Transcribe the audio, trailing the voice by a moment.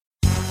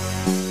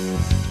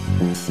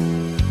I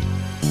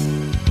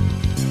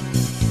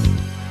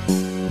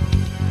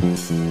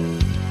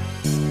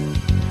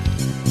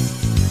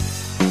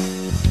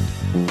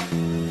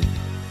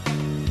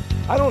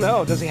don't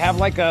know. Does he have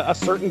like a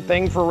certain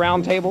thing for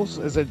roundtables?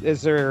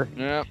 Is there?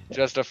 Yeah,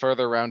 just a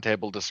further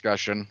roundtable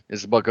discussion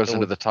is what goes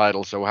into the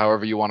title. So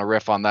however you want to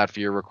riff on that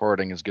for your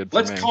recording is good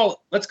for me.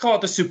 Let's call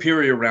it the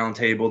superior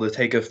roundtable to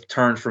take a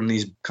turn from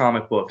these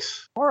comic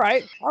books. All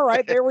right.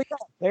 There we go.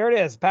 There it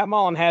is. Pat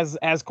Mullen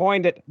has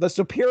coined it, the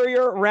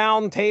superior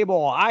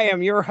roundtable. I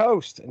am your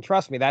host, and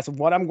trust me, that's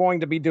what I'm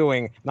going to be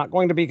doing. I'm not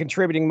going to be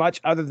contributing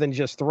much other than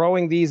just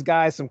throwing these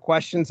guys some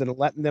questions and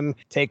letting them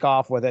take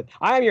off with it.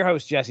 I am your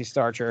host, Jesse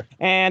Starcher.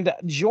 And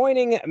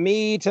joining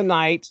me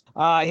tonight,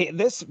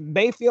 this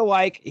may feel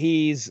like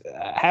he's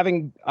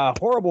having a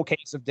horrible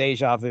case of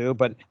deja vu,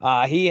 but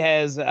he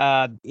has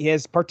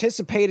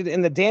participated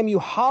in the Damn You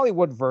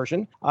Hollywood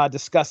version,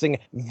 discussing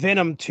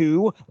Venom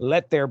 2,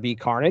 Let There Be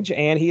Carnage,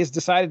 and he has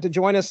decided to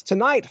join us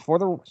tonight for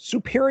the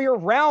superior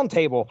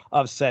roundtable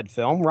of said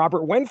film.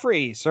 Robert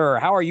Winfrey, sir,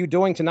 how are you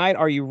doing tonight?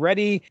 Are you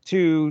ready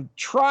to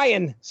try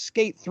and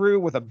skate through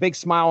with a big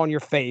smile on your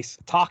face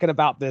talking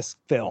about this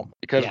film?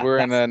 Because we're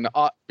in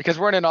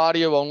an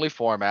audio-only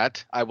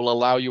format, I will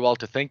allow you all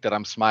to think that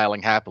I'm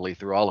smiling happily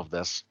through all of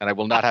this, and I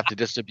will not have to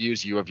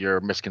disabuse you of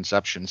your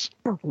misconceptions.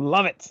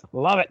 Love it.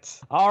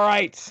 All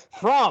right.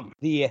 From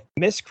the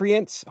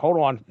Miscreants. Hold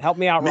on. Help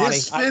me out, Ronnie.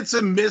 Misfits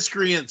and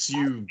Miscreants,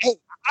 you... Hey,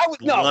 I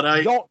would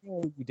know. Don't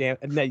you damn.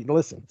 No,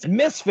 listen. It's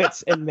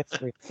Misfits and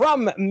Miscreants.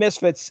 From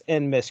Misfits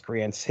and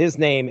Miscreants. His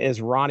name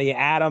is Ronnie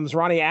Adams.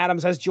 Ronnie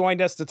Adams has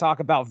joined us to talk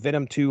about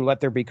Venom 2,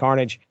 Let There Be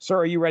Carnage. Sir,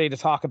 are you ready to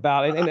talk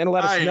about it and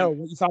let us know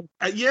what you thought?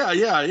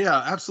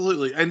 Yeah,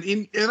 absolutely. And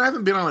I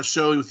haven't been on a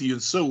show with you in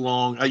so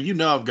long.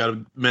 I've got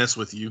to mess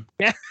with you.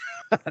 Yeah.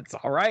 That's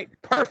all right.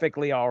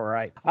 Perfectly all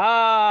right.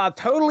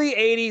 Totally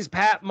 80s.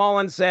 Pat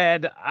Mullen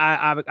said,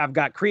 I've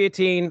got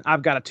creatine.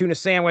 I've got a tuna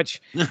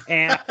sandwich.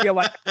 And I feel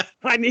like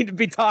I need to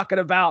be talking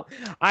about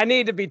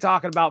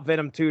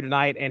Venom 2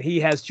 tonight. And he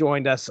has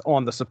joined us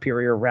on the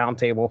Superior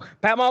Roundtable.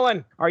 Pat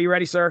Mullen, are you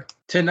ready, sir?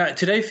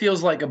 Today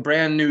feels like a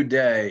brand new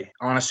day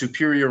on a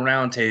Superior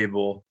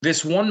Roundtable.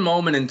 This one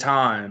moment in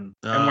time,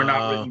 and we're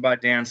not written by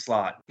Dan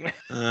Slott.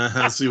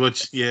 I see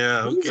what.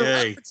 Yeah,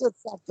 okay. It's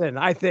something,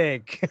 I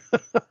think.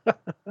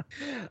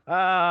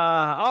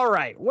 All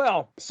right.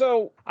 Well,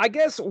 so I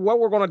guess what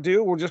we're going to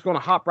do, we're just going to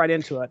hop right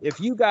into it. If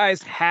you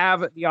guys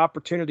have the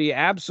opportunity,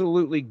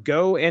 absolutely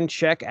go and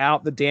check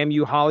out the Damn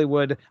You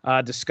Hollywood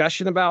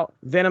discussion about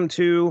Venom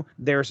 2.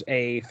 There's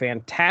a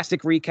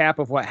fantastic recap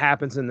of what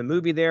happens in the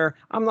movie there.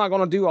 I'm not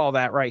going to do all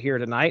that right here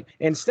tonight.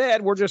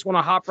 Instead, we're just going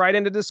to hop right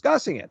into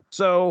discussing it.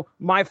 So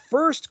my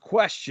first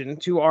question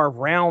to our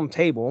round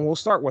table, and we'll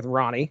start with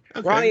Ronnie.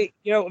 Okay. Ronnie,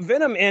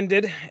 Venom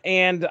ended,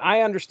 and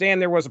I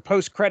understand there was a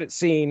post-credit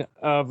scene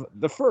of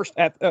the first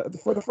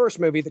for the first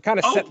movie that kind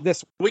of set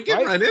this. We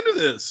get right into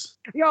this.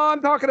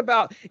 I'm talking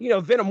about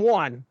Venom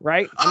 1,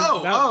 right?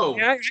 I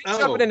ain't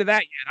jumping into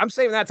that yet. I'm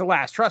saving that to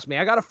last. Trust me,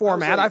 I got a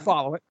format. I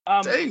follow it.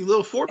 Dang,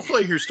 little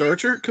foreplay here,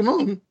 Starcher. Come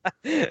on.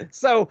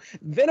 So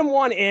Venom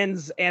 1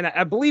 ends, and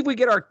I believe we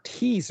get our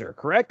teaser.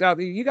 Correct?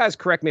 You guys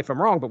correct me if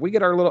I'm wrong, but we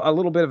get a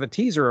little bit of a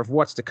teaser of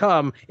what's to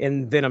come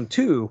in Venom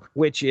 2,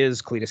 which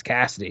is Cletus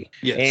Cassidy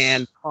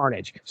and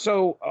Carnage.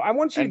 So I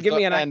want you to give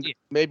me an idea.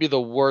 Maybe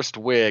the worst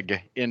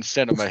wig in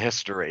cinema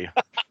history.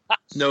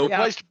 Nope.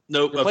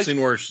 I've seen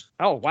worse.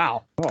 Oh,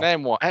 wow. Oh.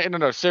 Name one.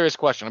 No, serious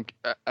question.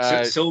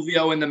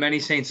 Silvio and the Many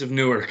Saints of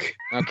Newark.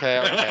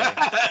 Okay.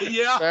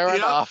 Yeah. Fair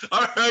enough.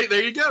 All right,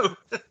 there you go.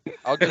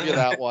 I'll give you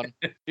that one.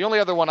 The only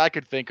other one I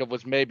could think of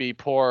was maybe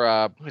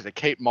poor,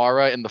 Kate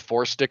Mara in the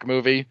Four Stick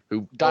movie,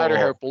 who dyed her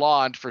hair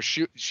blonde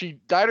she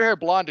dyed her hair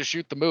blonde to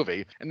shoot the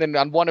movie, and then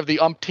on one of the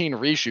umpteen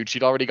reshoots,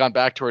 she'd already gone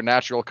back to her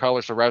natural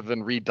color, so rather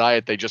than re-dye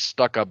it, they just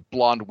stuck a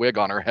blonde wig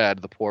on her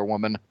head. The poor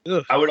woman.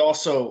 Ugh. I would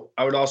also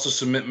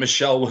submit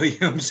Michelle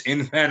Williams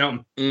in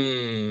Venom.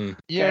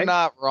 You're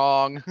not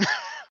wrong.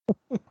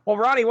 Well,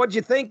 Ronnie, what'd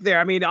you think there?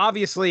 I mean,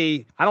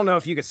 obviously, I don't know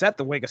if you could set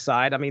the wig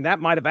aside. I mean, that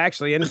might have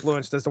actually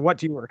influenced as to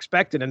what you were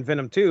expecting in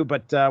Venom 2.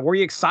 But were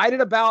you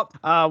excited about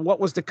what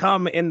was to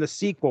come in the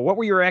sequel? What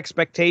were your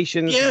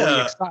expectations?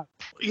 Yeah,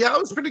 I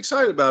was pretty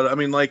excited about it. I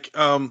mean,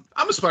 I'm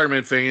a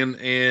Spider-Man fan,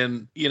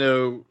 and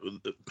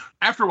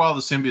after a while,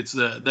 the symbiotes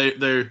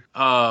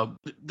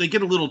they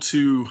get a little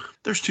too.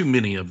 There's too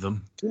many of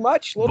them. Too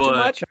much? A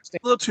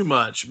little too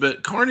much.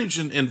 But Carnage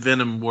and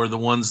Venom were the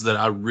ones that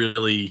I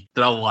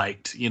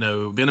liked.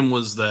 Venom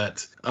was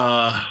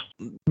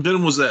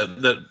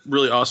that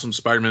really awesome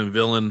Spider-Man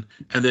villain,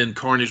 and then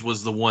Carnage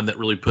was the one that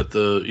really put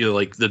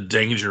the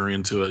danger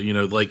into it.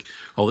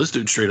 This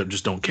dude straight up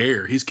just don't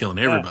care. He's killing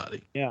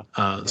everybody. Yeah.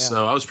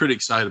 So I was pretty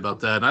excited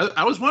about that. And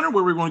I was wondering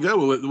where we were going to go.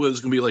 Was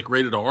it going to be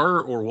rated R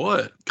or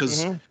what?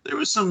 Because there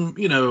was some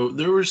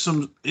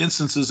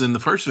instances in the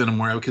first Venom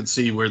where I could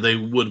see where they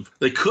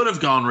could have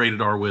gone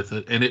rated R with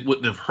it, and it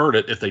wouldn't have hurt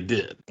it if they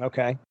did.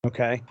 Okay.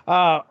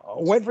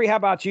 Winfrey, how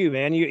about you,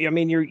 man?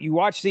 You're you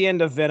watched the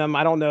end of Venom.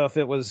 I don't know if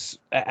it was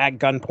at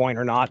gunpoint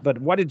or not, but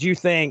what did you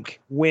think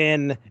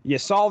when you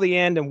saw the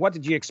end, and what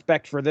did you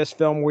expect for this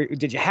film?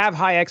 Did you have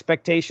high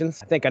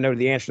expectations? I think I know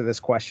the answer to this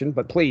question,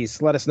 but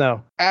please let us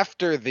know.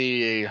 After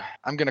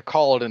I'm going to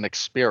call it an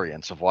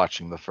experience of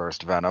watching the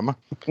first Venom.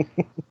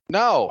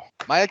 No,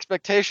 my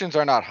expectations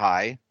are not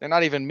high. They're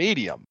not even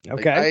medium.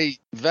 Okay.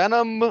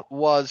 Venom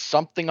was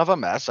something of a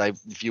mess.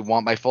 If you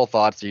want my full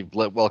thoughts, you're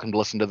welcome to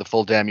listen to the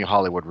full Damn You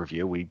Hollywood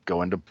review. We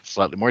go into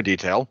slightly more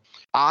detail.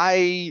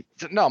 My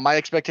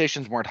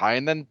expectations weren't high.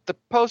 And then the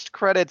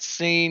post-credits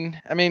scene,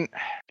 I mean,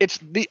 it's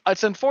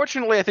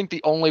unfortunately, I think,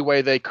 the only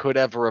way they could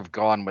ever have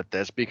gone with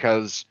this,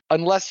 because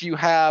unless you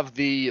have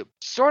the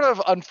sort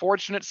of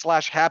unfortunate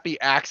 / happy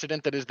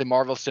accident that is the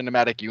Marvel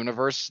Cinematic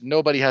Universe,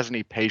 nobody has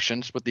any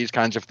patience with these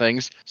kinds of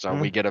things. So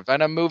we get a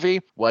Venom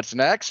movie. What's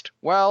next?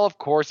 Well, of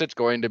course, it's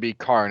going to be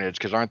Carnage,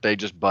 because aren't they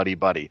just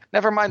buddy-buddy?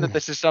 Never mind that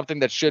this is something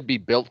that should be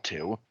built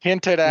to.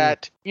 Hinted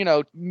at,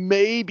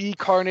 maybe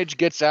Carnage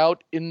gets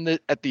out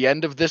at the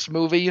end of this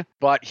movie,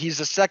 but he's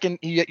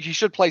he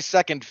should play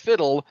second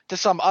fiddle to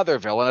some other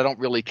villain. I don't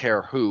really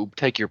care who.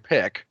 Take your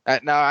pick.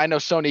 Now, I know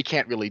Sony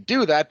can't really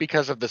do that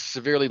because of the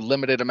severely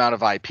limited amount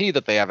of IP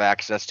that they have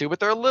access to, but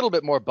they're a little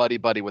bit more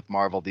buddy-buddy with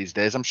Marvel these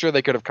days. I'm sure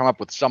they could have come up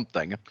with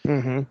something.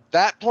 Mm-hmm.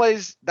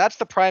 That's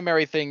the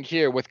primary thing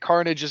here, with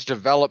Carnage's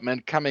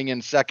development coming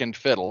in second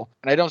fiddle.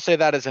 And I don't say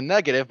that as a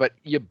negative, but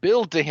you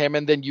build to him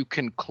and then you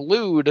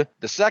conclude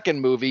the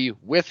second movie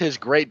with his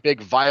great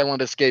big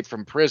violent escape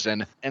from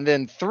prison. And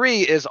then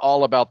 3 is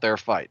all about their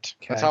fight.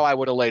 Okay. That's how I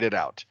would have laid it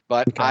out.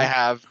 But I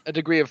have a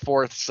degree of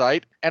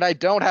foresight, and I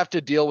don't have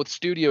to deal with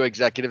studio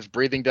executives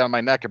breathing down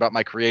my neck about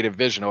my creative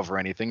vision over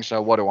anything.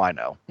 So what do I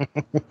know?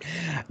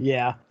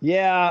 Yeah.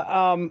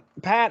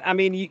 Pat, I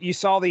mean, you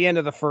saw the end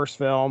of the first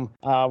film.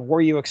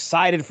 Were you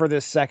excited for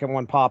this second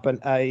one popping?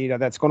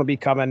 That's going to be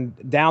coming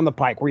down the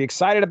pike. Were you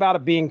excited about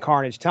it being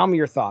Carnage? Tell me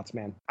your thoughts,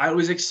 man. I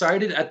was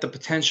excited at the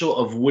potential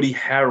of Woody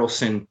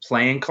Harrelson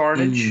playing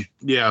Carnage.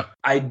 Yeah.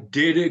 I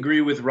did agree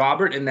with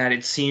Robert in that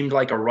it seemed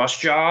like a rush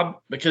job,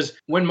 because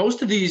when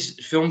most of these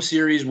film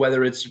series,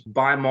 whether it's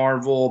by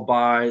Marvel,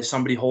 by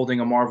somebody holding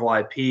a Marvel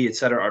IP,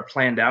 etc., are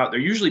planned out, they're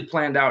usually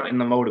planned out in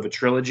the mode of a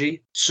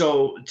trilogy.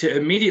 So to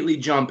immediately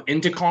jump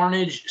into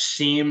Carnage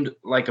seemed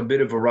like a bit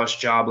of a rush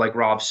job, like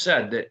Rob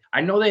said. That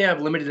I know they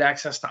have limited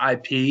access to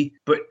IP,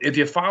 but if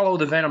you follow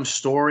the Venom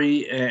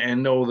story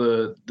and know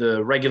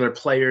the regular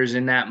players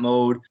in that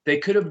mode, they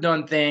could have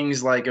done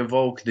things like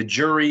evoke the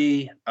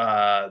Jury,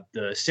 the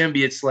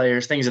symbiote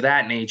slayers, things of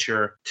that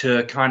nature,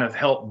 to kind of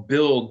help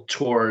build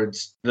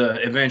towards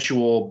the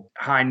eventual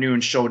high noon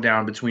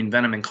showdown between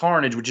Venom and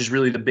Carnage, which is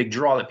really the big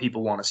draw that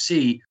people want to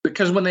see.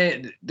 Because when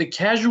the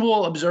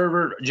casual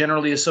observer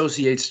generally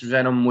associates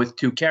Venom with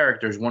two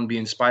characters, one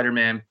being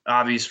Spider-Man,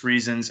 obvious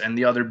reasons, and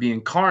the other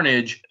being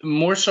Carnage,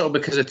 more so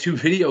because of 2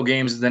 video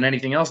games than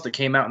anything else that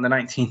came out in the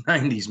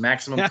 1990s,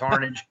 Maximum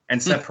Carnage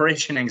and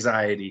Separation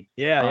Anxiety.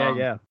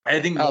 Yeah. I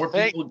think more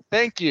people...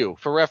 Thank you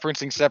for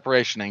referencing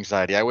Separation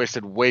Anxiety. I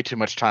wasted way too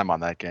much time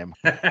on that game.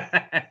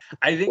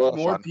 I think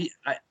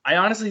I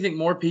honestly think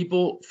more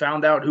people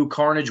found out who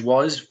Carnage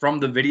was from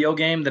the video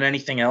game than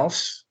anything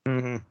else.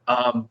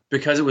 Mm-hmm.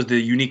 Because it was the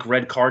unique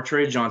red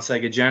cartridge on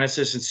Sega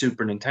Genesis and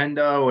Super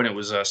Nintendo, and it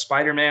was a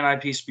Spider-Man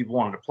IP, so people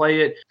wanted to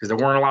play it because there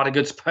weren't a lot of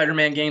good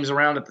Spider-Man games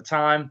around at the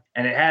time.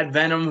 And it had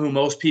Venom, who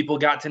most people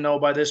got to know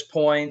by this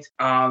point.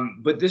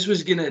 But this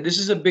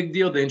is a big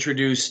deal to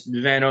introduce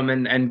Venom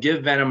and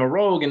give Venom a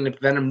rogue. And if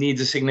Venom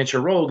needs a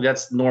signature rogue,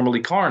 that's normally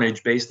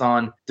Carnage based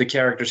on the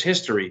character's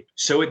history.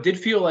 So it did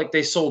feel like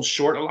they sold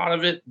short a lot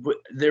of it, but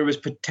there was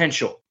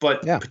potential.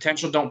 But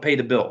potential don't pay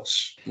the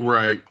bills.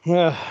 Right.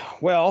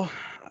 Well,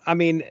 I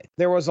mean,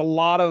 there was a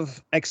lot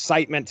of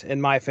excitement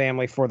in my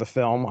family for the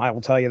film. I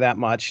will tell you that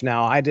much.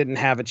 Now, I didn't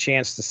have a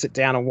chance to sit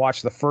down and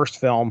watch the first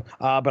film,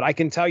 but I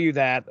can tell you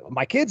that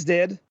my kids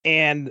did.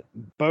 And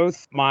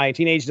both my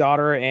teenage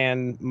daughter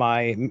and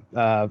my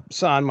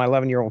son, my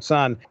 11-year-old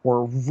son,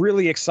 were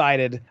really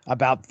excited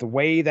about the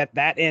way that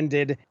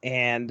ended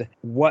and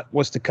what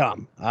was to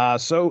come.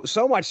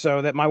 So much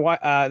so that my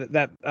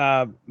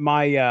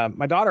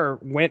daughter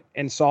went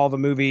and saw the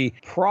movie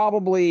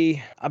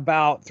probably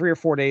about 3 or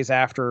 4 days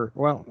after.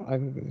 Well,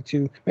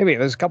 maybe it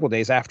was a couple of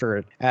days after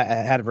it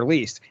had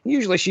released.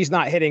 Usually she's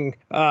not hitting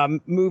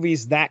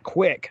movies that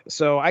quick.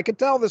 So I could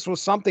tell this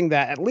was something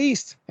that at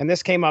least, and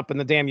this came up in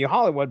the Damn You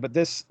Hollywood, but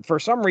this for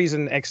some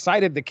reason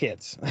excited the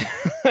kids.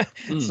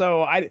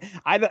 So I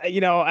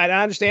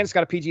understand it's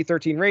got a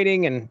PG-13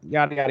 rating and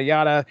yada, yada,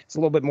 yada. It's a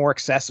little bit more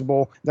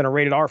accessible than a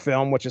rated R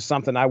film, which is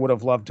something I would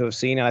have loved to have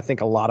seen. And I think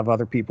a lot of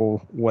other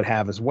people would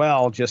have as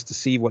well, just to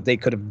see what they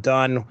could have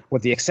done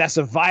with the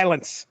excessive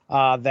violence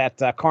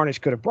that Carnage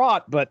could have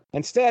brought. But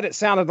instead, it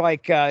sounded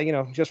like,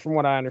 just from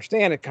what I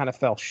understand, it kind of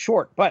fell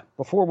short. But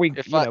before we,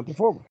 if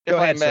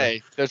I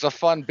may, there's a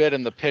fun bit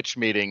in the pitch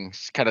meeting,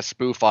 kind of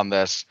spoof on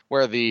this,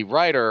 where the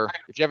writer,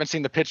 if you haven't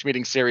seen the pitch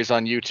meeting series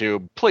on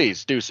YouTube,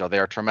 please do so. They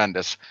are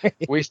tremendous.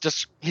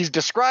 He's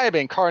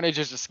describing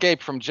Carnage's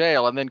escape from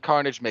jail, and then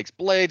Carnage makes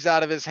blades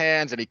out of his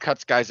hands, and he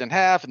cuts guys in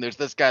half, and there's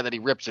this guy that he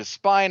rips his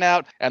spine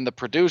out, and the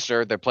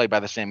producer, they're played by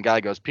the same guy,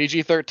 goes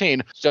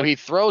PG-13, so he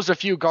throws a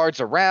few guards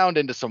around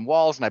into some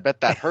walls, and I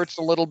bet that hurts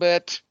a little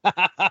bit.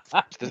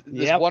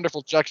 This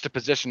wonderful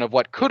juxtaposition of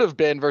what could have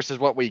been versus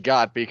what we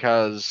got,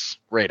 because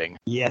rating.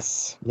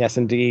 Yes,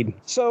 indeed.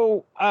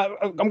 So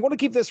I'm going to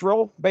keep this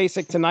real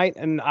basic tonight,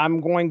 and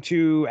I'm going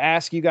to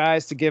ask you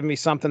guys to give me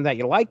something that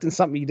you liked and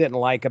something you didn't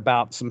like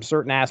about some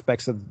certain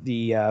aspects of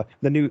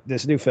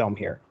this new film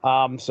here.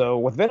 So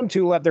with Venom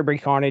 2, Let There Be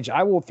Carnage,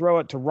 I will throw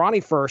it to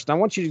Ronnie first. I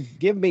want you to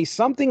give me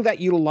something that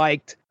you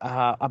liked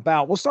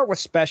about. We'll start with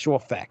special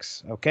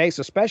effects. Okay,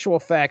 so special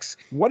effects.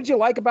 What did you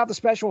like about the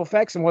special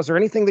effects, and was there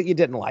anything that you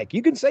didn't like?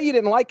 You can say you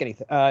didn't like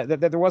anything. That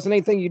there wasn't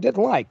anything you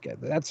didn't like.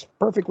 That's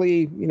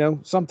perfectly,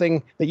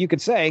 something that you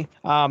could say.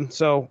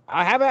 So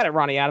I have at it,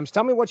 Ronnie Adams.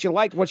 Tell me what you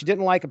liked, what you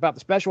didn't like about the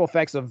special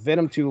effects of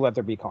Venom 2, Let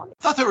There Be Carnage.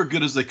 I thought they were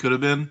good as they could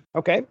have been.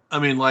 Okay. I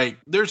mean, like,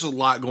 there's a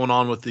lot going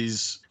on with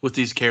these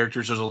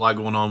characters. There's a lot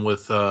going on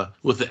with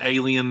the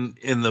alien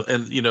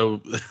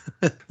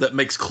that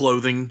makes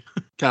clothing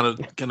kind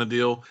of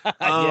deal.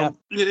 Yeah.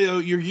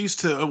 You're used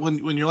to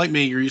when you're like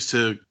me, you're used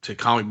to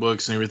comic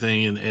books and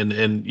everything,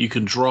 and you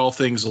can draw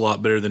things a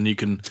lot better than you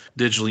can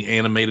digitally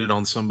animate it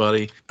on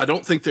somebody. I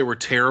don't think they were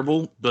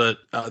terrible, but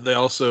they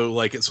also,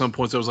 like, at some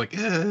points I was like,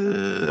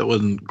 that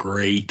wasn't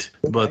great.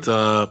 But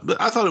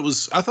I thought it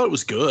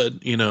was good,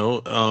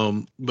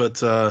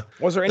 But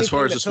was there anything as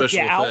far as that the special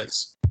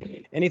effects?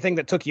 Anything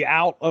that took you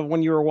out of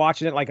when you were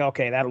watching it? Like,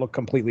 okay, that looked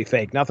completely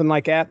fake. Nothing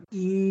like that?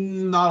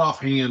 Not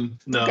offhand,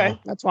 no. Okay,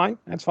 that's fine.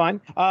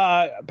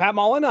 Pat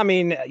Mullen, I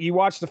mean, you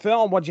watched the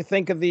film. What'd you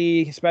think of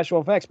the special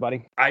effects,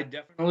 buddy? I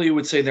definitely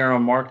would say they're a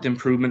marked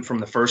improvement from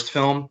the first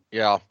film.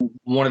 Yeah.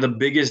 One of the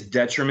biggest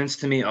detriments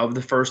to me of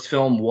the first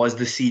film was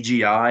the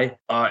CGI,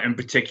 and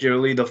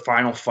particularly the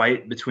final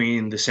fight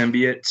between the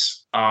symbiotes.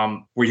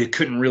 Where you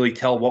couldn't really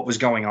tell what was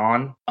going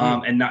on,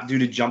 and not due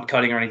to jump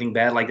cutting or anything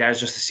bad like that. It's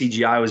just the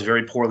CGI was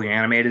very poorly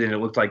animated, and it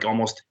looked like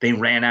almost they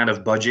ran out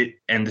of budget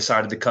and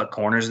decided to cut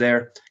corners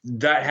there.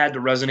 That had to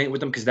resonate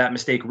with them because that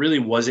mistake really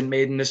wasn't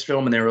made in this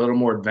film, and they were a little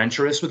more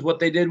adventurous with what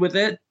they did with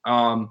it.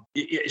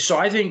 So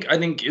I think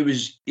it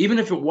was, even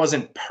if it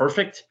wasn't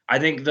perfect, I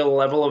think the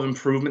level of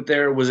improvement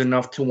there was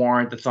enough to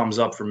warrant the thumbs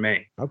up for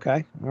me.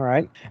 Okay, all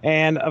right.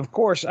 And of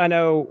course, I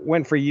know,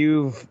 Winfrey,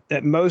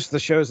 that most of the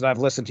shows that I've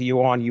listened to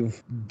you on,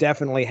 you've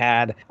definitely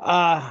had,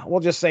 we'll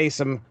just say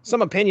some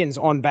opinions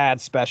on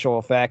bad special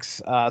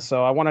effects.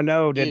 So I want to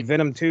know, did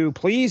Venom 2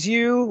 please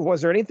you?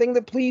 Was there anything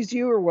that pleased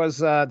you,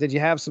 or did you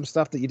have some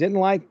stuff that you didn't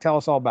like? Tell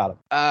us all about it.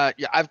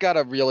 Yeah, I've got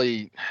a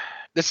really...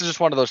 This is just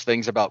one of those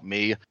things about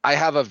me. I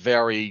have a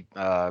very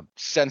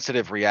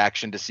sensitive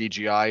reaction to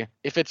CGI.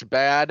 If it's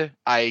bad,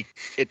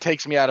 it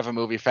takes me out of a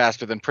movie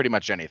faster than pretty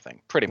much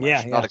anything. Pretty much,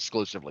 yeah. Not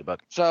exclusively, but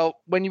so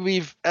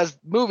as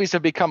movies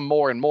have become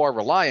more and more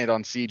reliant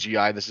on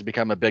CGI, this has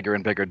become a bigger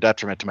and bigger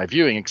detriment to my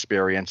viewing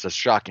experience, a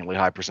shockingly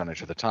high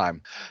percentage of the time.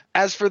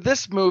 As for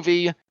this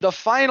movie, the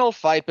final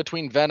fight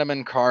between Venom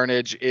and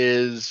Carnage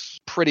is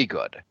pretty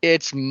good.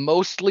 It's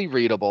mostly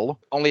readable.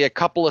 Only a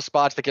couple of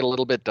spots that get a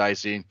little bit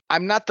dicey.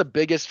 I'm not the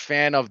biggest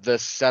fan of the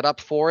setup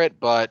for it,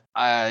 but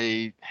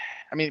I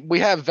mean, we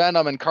have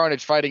Venom and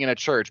Carnage fighting in a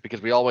church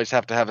because we always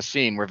have to have a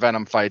scene where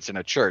Venom fights in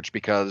a church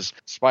because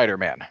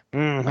Spider-Man.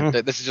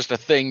 Mm-hmm. This is just a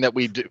thing that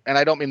we do. And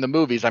I don't mean the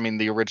movies, I mean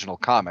the original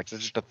comics.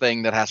 It's just a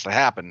thing that has to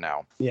happen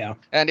now. Yeah.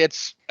 And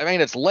it's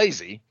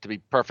lazy, to be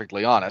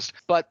perfectly honest,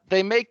 but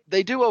they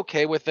do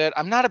okay with it.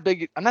 I'm not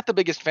the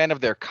biggest fan of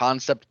their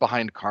concept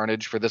behind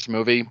Carnage for this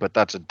movie, but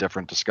that's a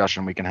different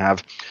discussion we can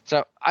have.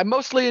 So I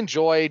mostly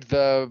enjoyed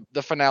the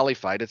finale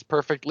fight. It's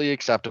perfectly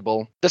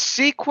acceptable. The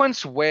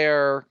sequence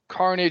where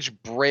Carnage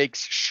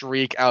breaks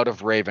Shriek out of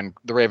the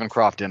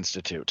Ravencroft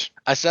Institute.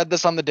 I said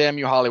this on the Damn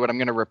You Hollywood. I'm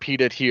going to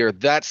repeat it here.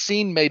 That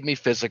scene made me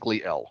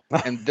physically ill.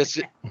 And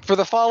this, for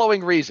the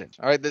following reasons.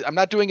 All right. This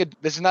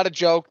is not a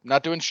joke. I'm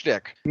not doing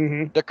shtick.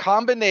 Mm-hmm. The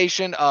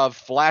combination of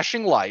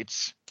flashing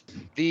lights,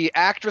 the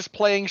actress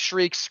playing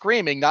Shriek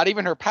screaming, not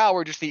even her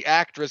power, just the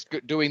actress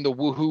doing the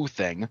woohoo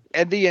thing,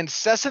 and the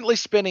incessantly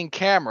spinning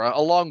camera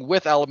along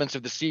with elements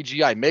of the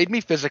CGI made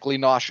me physically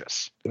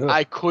nauseous. Ugh.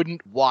 I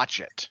couldn't watch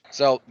it.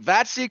 So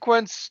that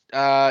sequence,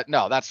 no,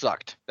 that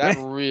sucked. That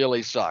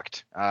really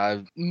sucked.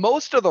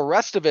 Most of the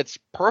rest of it's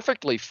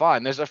perfectly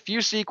fine. There's a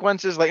few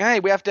sequences like,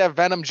 hey, we have to have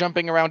Venom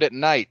jumping around at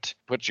night.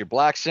 Put your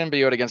black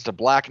symbiote against a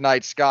black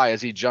night sky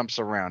as he jumps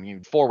around.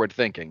 You forward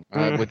thinking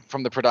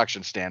from the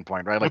production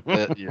standpoint, right? Like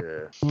yeah.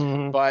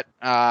 Mm-hmm. But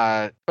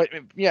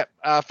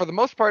for the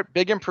most part,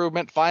 big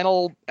improvement.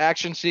 Final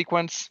action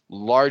sequence,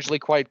 largely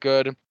quite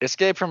good.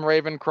 Escape from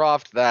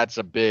Ravencroft, that's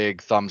a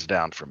big thumbs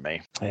down from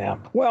me. Yeah.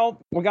 Well,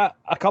 we got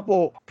a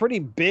couple pretty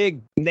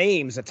big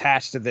names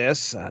attached to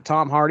this,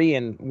 Tom Hardy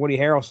and Woody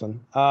Harrelson.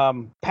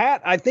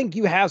 Pat, I think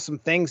you have some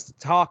things to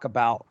talk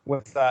about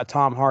with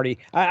Tom Hardy.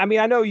 I mean,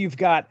 I know you've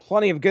got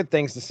plenty of good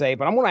things to say,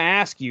 but I'm going to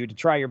ask you to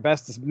try your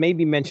best to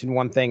maybe mention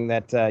one thing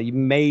that you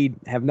may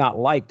have not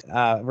liked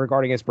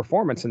regarding his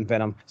performance in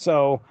Venom.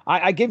 So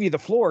I give you the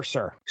floor,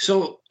 sir.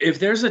 So if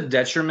there's a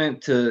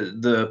detriment to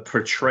the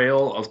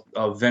portrayal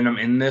of Venom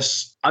in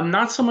this, I'm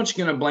not so much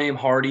going to blame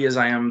Hardy as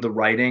I am the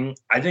writing.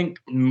 I think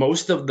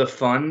most of the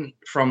fun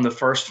from the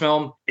first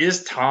film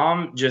is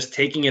Tom just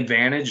taking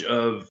advantage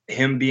of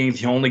him being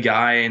the only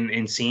guy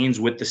in scenes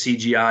with the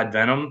CGI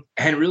Venom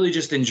and really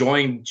just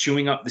enjoying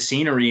chewing up the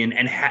scenery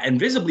and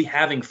visibly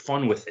having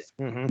fun with it.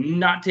 Mm-hmm.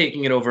 Not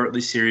taking it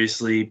overtly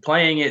seriously,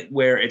 playing it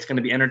where it's going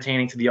to be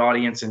entertaining to the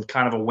audience in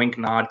kind of a wink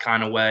nod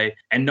kind of way,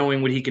 and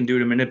knowing what he can do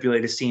to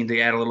manipulate a scene to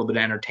add a little bit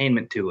of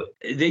entertainment to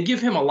it. They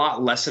give him a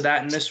lot less of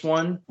that in this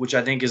one, which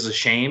I think is a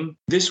shame.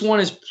 This one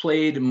is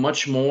played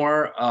much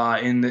more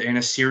in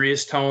a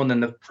serious tone than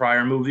the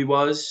prior movie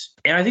was.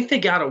 And I think they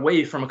got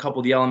away from a couple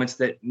of the elements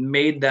that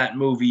made that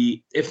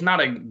movie, if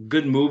not a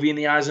good movie in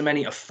the eyes of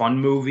many, a fun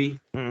movie.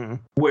 Mm-hmm.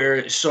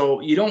 Where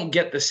so you don't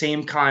get the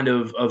same kind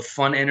of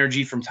fun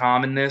energy from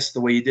Tom in this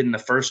the way you did in the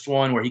first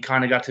one, where he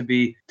kind of got to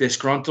be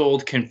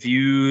disgruntled,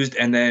 confused,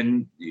 and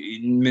then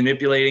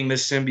manipulating the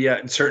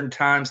symbiote at certain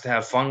times to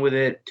have fun with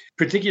it.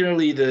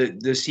 Particularly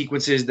the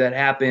sequences that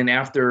happen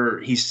after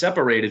he's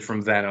separated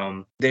from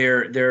Venom,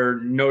 they're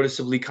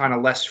noticeably kind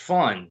of less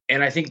fun.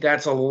 And I think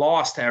that's a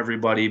loss to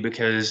everybody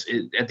because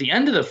at the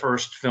end of the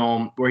first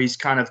film, where he's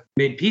kind of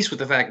made peace with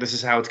the fact this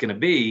is how it's going to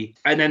be,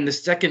 and then the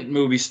second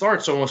movie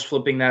starts almost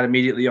flipping that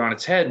immediately on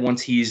its head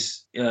once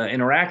he's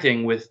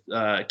interacting with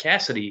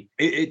Cassidy,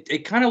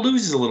 it kind of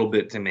loses a little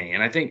bit to me.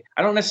 And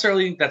I don't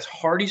necessarily think that's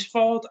Hardy's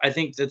fault. I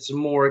think that's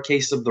more a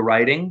case of the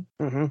writing.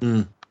 Mm-hmm.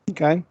 Mm.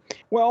 Okay.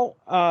 Well,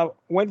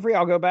 Winfrey,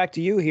 I'll go back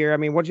to you here. I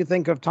mean, what'd you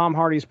think of Tom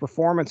Hardy's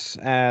performance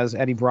as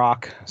Eddie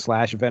Brock /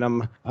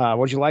 Venom?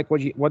 What'd you like?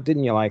 What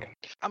didn't you like?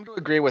 I'm going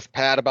to agree with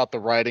Pat about the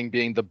writing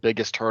being the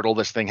biggest hurdle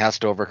this thing has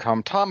to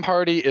overcome. Tom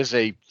Hardy is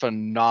a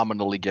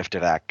phenomenally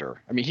gifted actor.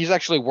 I mean, he's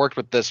actually worked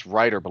with this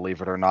writer, believe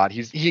it or not.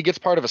 He gets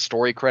part of a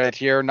story credit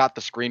here, not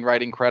the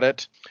screenwriting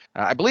credit.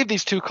 I believe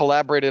these two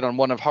collaborated on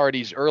one of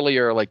Hardy's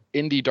earlier,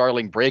 indie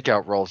darling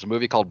breakout roles, a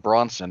movie called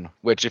Bronson,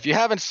 which, if you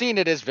haven't seen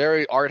it, is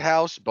very art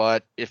house.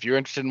 But if you're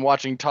interested in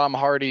watching Tom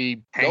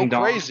Hardy go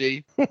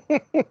crazy, oh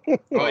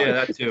yeah,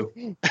 that too.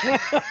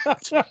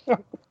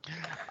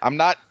 I'm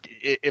not.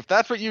 If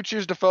that's what you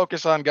choose to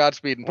focus on,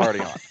 Godspeed and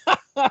party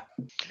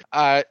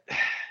on.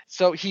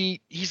 So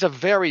he's a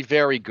very,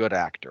 very good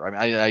actor.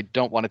 I mean, I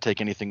don't want to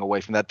take anything away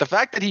from that. The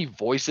fact that he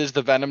voices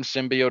the Venom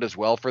symbiote as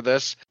well for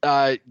this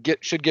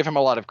should give him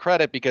a lot of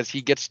credit because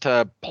he gets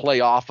to play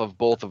off of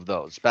both of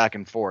those back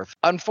and forth.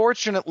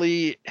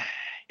 Unfortunately,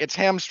 it's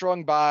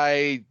hamstrung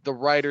by the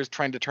writers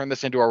trying to turn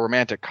this into a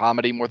romantic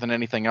comedy more than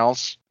anything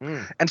else.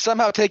 And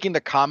somehow taking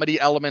the comedy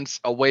elements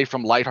away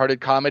from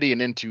lighthearted comedy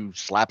and into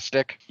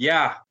slapstick.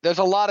 Yeah. There's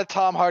a lot of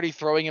Tom Hardy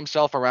throwing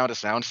himself around a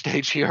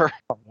soundstage here.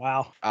 Oh,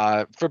 wow.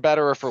 For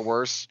better or for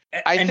worse.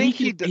 I think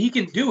he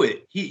can do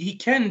it. He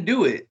can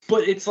do it.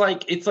 But it's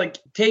like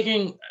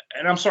taking,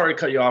 and I'm sorry to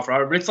cut you off,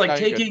 Robert, but it's like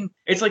taking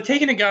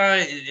a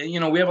guy,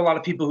 we have a lot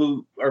of people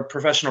who are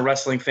professional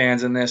wrestling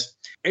fans in this.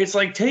 It's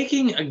like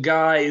taking a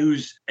guy who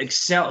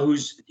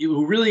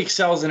really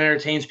excels and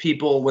entertains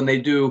people when they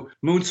do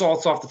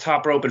moonsaults off the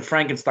top rope and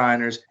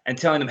Frankensteiners, and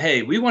telling them,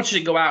 hey, we want you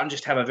to go out and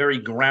just have a very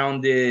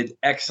grounded,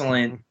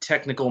 excellent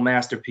technical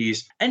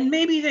masterpiece. And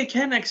maybe they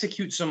can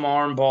execute some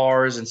arm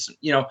bars and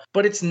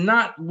but it's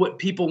not what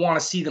people want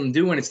to see them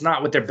do, and it's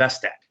not what they're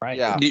best at. Right.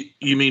 Yeah.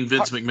 You mean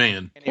Vince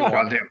McMahon?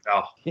 Goddamn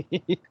hell.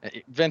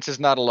 Vince is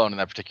not alone in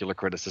that particular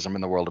criticism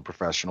in the world of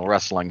professional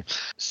wrestling.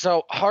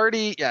 So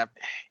Hardy,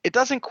 it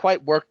doesn't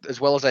quite work as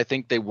well as I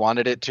think they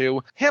wanted it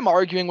to. Him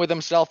arguing with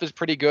himself is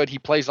pretty good. He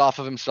plays off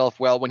of himself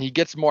well. When he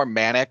gets more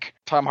manic,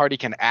 Tom Hardy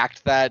can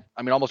act that,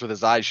 almost with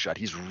his eyes shut.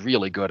 He's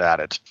really good at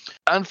it.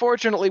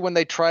 Unfortunately, when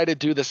they try to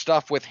do the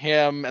stuff with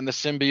him and the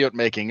symbiote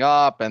making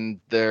up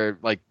and they're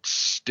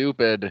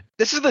stupid,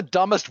 this is the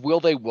dumbest will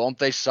they won't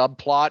they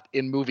subplot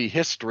in movie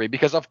history,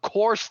 because of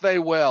course they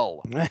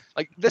will.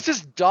 This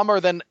is dumber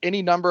than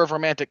any number of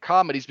romantic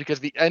comedies because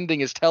the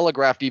ending is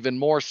telegraphed even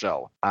more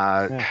so.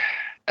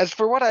 As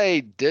for what I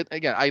did,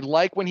 again, I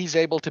like when he's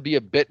able to be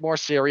a bit more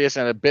serious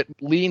and a bit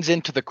leans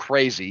into the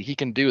crazy. He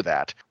can do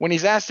that. When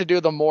he's asked to do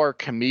the more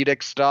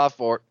comedic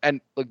stuff, and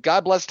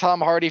God bless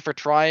Tom Hardy for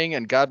trying,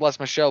 and God bless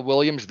Michelle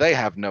Williams, they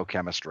have no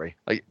chemistry.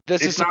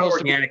 It's not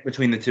organic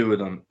between the two of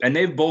them, and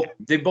they've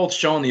both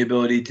shown the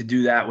ability to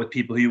do that with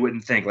people you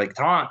wouldn't think.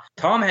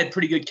 Tom had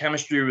pretty good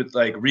chemistry with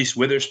Reese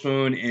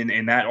Witherspoon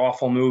in that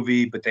awful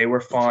movie, but they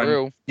were fun.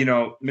 True.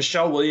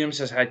 Michelle Williams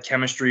has had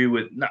chemistry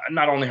with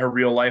not only her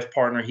real life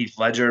partner Heath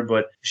Ledger, her,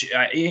 but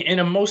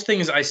in most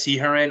things I see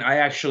her in, I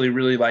actually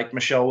really like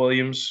Michelle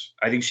Williams.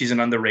 I think she's an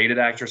underrated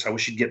actress. I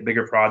wish she'd get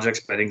bigger projects,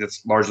 but I think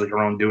that's largely her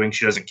own doing.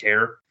 She doesn't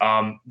care.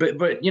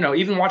 But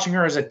even watching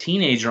her as a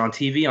teenager on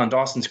TV on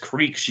Dawson's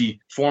Creek, she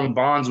formed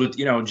bonds with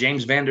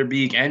James Van Der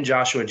Beek and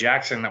Joshua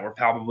Jackson that were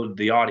palpable to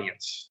the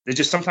audience. It's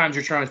just sometimes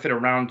you're trying to fit a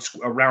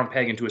round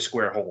peg into a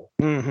square hole.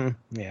 Mm-hmm.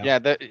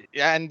 Yeah.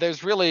 And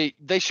there's really,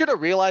 they should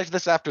have realized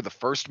this after the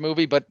first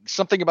movie, but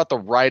something about the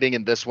writing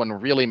in this one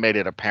really made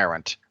it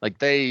apparent. Like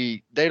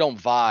they don't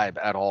vibe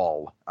at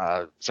all.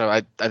 So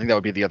I think that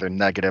would be the other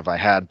negative I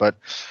had. But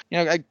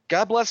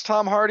God bless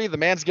Tom Hardy. The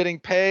man's getting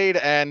paid,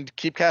 and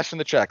keep cashing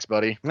the checks,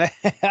 buddy.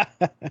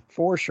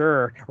 For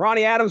sure.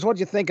 Ronnie Adams, what'd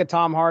you think of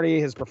Tom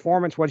Hardy? His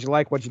performance? What'd you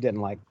like? What you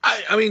didn't like?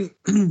 I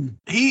mean,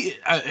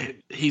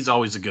 he's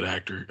always a good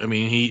actor. I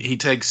mean, he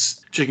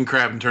takes chicken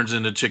crab and turns it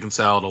into chicken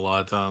salad a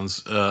lot of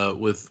times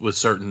with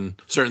certain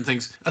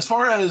things. As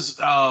far as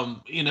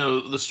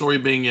the story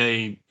being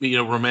a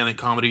romantic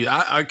comedy,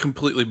 I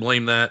completely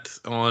blame that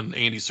on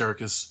Andy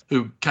Serkis,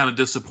 who kind of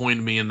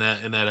disappointed me in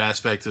that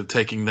aspect of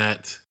taking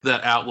that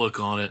outlook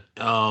on it.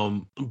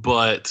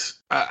 But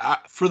I,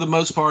 for the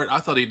most part, I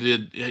thought he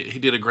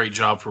did a great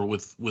job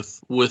with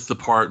the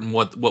part and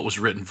what was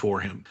written for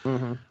him.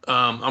 Mm-hmm.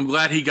 I'm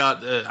glad he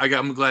got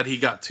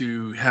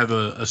to have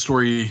a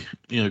story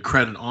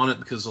credit on it,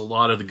 because a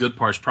lot of the good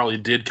parts probably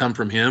did come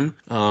from him.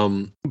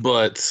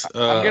 But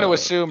I'm going to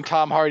assume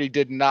Tom Hardy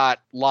did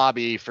not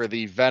lobby for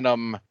the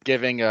Venom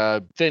giving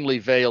a thinly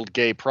veiled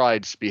gay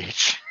pride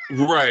speech.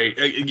 Right.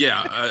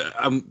 Yeah.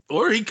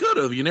 Or he could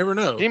have. You never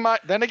know. He might.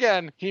 Then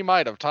again, he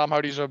might have. Tom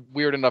Hardy's a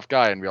weird enough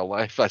guy in real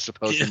life. I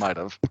suppose he might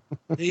have.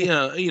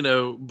 Yeah.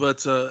 But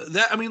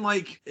that, I mean,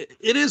 like,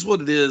 it is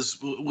what it is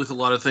with a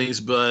lot of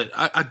things. But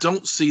I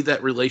don't see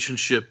that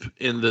relationship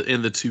in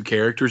the two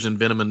characters, in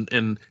Venom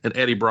and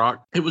Eddie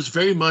Brock. It was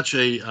very much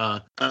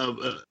a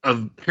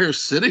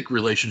parasitic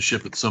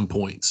relationship at some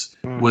points.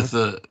 Mm-hmm. with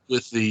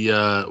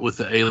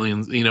the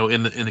aliens.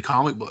 In the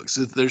comic books,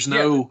 there's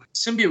no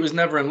symbiote was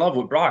never in love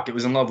with Brock. It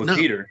was in love with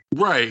Peter.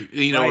 Right.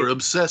 Or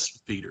obsessed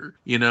with Peter.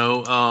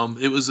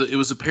 It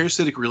was a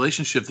parasitic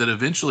relationship that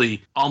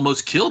eventually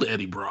almost killed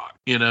Eddie Brock,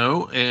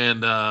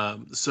 and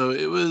so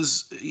it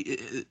was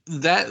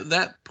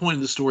that point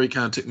in the story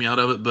kind of took me out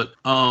of it. But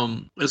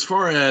as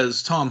far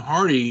as Tom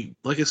Hardy,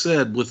 like I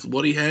said, with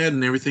what he had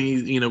and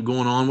everything,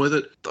 going on with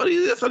it,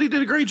 I thought he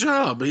did a great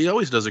job. He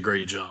always does a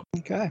great job.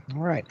 Okay.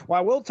 All right. Well,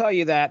 I will tell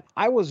you that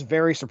I was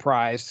very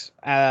surprised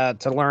to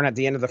learn at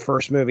the end of the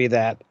first movie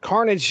that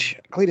Carnage,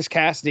 Cletus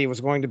Cassidy,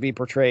 was going to be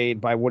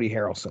portrayed by Woody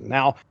Harrelson.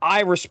 Now,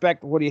 I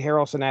respect Woody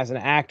Harrelson as an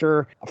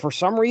actor. For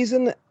some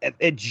reason,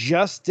 it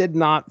just did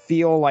not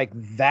feel like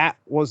that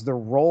was the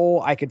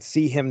role I could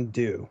see him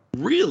do.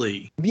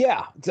 Really?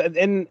 Yeah.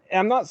 And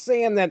I'm not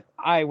saying that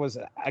I was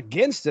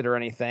against it or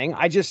anything.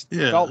 I just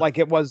felt like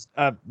it was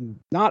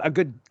not a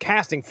good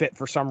casting fit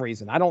for some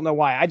reason. I don't know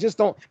why. I just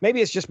don't.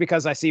 Maybe it's just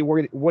because I see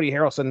Woody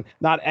Harrelson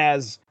not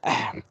as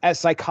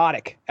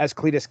psychotic as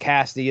Cletus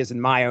Cassidy is in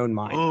my own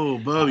mind. Oh,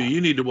 Bobby,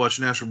 you need to watch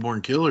Natural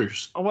Born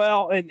Killers.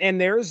 Well, and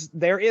there is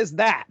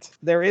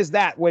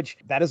that, which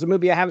that is a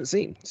movie I haven't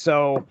seen.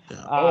 So,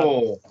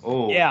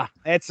 yeah,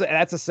 that's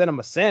a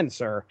cinema sin,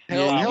 sir. You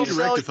need to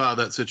rectify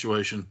that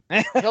situation.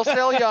 He'll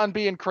sell you on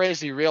being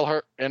crazy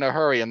in a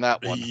hurry in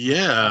that one.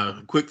 Yeah,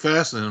 quick,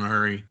 fast, and in a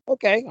hurry.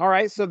 Okay, all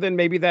right. So then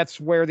maybe that's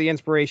where the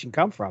inspiration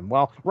come from.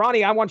 Well,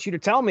 Ronnie, I want you to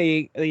tell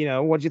me,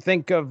 what'd you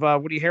think of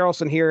Woody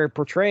Harrelson here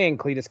portraying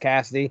Cletus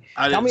Cassidy?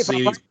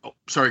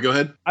 Sorry, go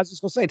ahead. I was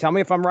just gonna say, tell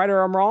me if I'm right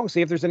or I'm wrong.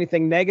 See if there's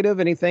anything negative,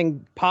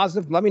 anything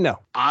positive. Let me know.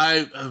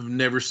 I have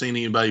never seen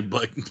anybody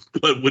but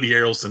Woody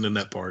Harrelson in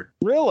that part.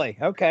 Really?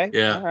 Okay.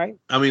 Yeah. All right.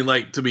 I mean,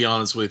 like, to be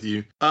honest with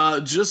you,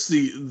 just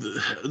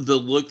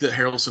the look that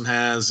Harrelson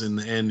has,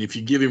 and if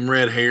you give him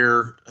red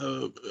hair,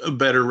 a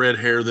better red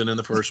hair than in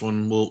the first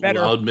one,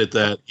 I'll admit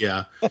that.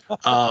 Yeah.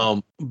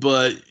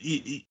 But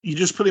you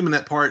just put him in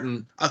that part,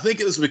 and I think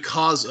it was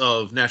because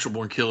of Natural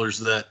Born Killers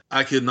that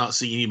I could not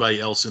see anybody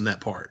else in that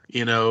part.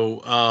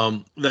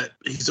 That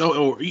he's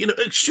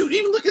shoot,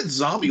 even look at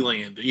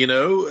Zombieland,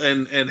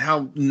 and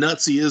how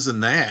nuts he is in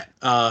that,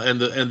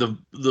 and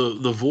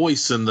the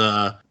voice and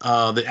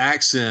the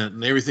accent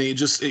and everything. It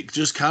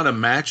just kind of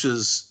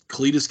matches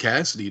Cletus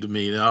Cassidy to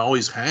me, and it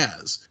always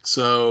has.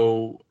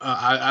 So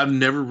I've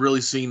never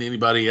really seen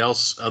anybody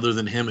else other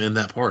than him in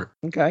that part.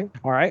 Okay,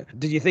 all right.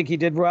 Did you think he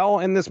did well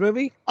in this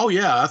movie? Oh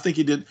yeah, I think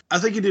he did. I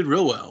think he did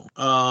real well.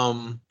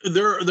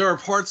 There are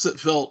parts that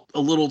felt a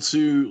little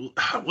too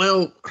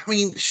well. I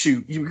mean,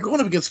 shoot, you're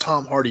going up against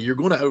Tom Hardy, you're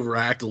going to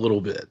overact a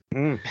little bit.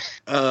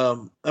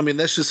 I mean,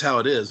 that's just how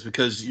it is,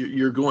 because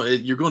you're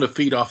going to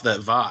feed off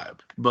that vibe.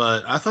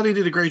 but I thought he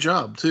did a great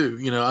job too.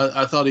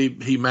 I thought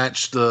he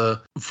matched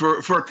for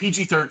a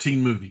PG-13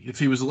 movie. If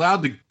he was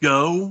allowed to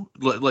go,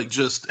 like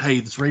just, hey,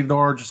 it's rated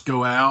R, just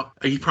go out,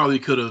 he probably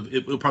could have.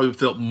 It probably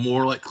felt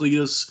more like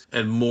Cletus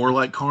and more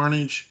like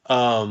Carnage.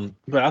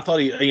 But I thought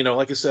he,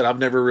 like I said, I've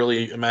never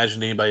really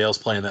imagined anybody else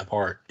playing that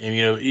part. And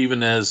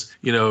even as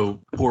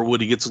poor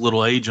Woody gets a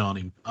little age on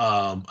him,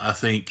 I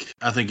think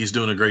he's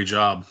doing a great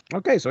job.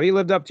 Okay, so he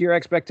lived up to your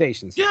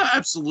expectations. Yeah,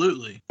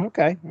 absolutely.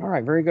 Okay, all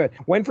right, very good.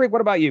 Winfrey,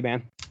 what about you,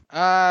 man?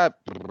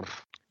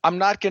 I'm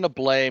not going to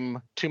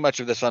blame too much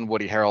of this on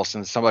Woody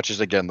Harrelson so much as,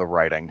 again, the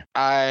writing.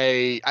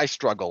 I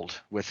struggled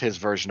with his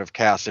version of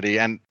Cassidy,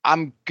 and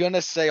I'm going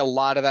to say a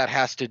lot of that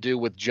has to do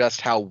with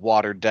just how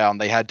watered down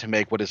they had to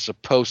make what is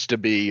supposed to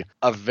be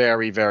a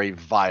very, very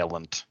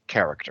violent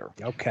character.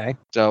 Okay.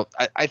 So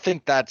I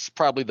think that's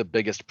probably the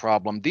biggest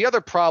problem. The other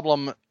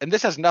problem, and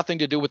this has nothing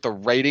to do with the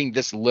writing,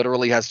 this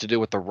literally has to do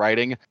with the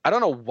writing. I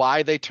don't know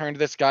why they turned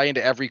this guy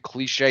into every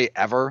cliche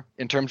ever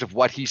in terms of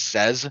what he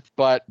says,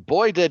 but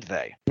boy, did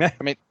they. I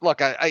mean,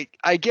 look,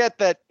 I get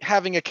that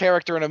having a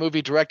character in a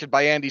movie directed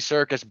by Andy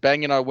Serkis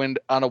banging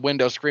on a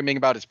window screaming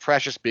about his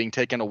precious being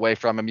taken away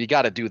from him, you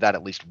got to do that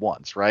at least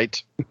once,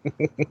 right?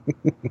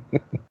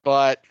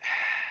 But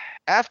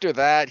after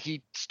that,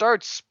 he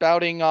starts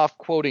spouting off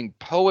quoting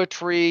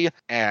poetry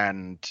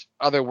and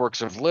other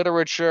works of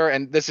literature,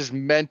 and this is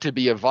meant to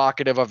be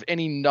evocative of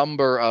any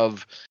number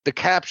of the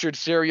captured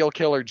serial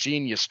killer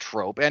genius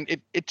trope, and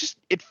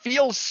it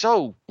feels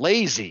so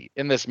lazy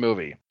in this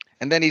movie.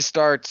 And then he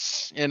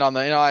starts in on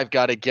the, I've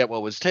got to get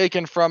what was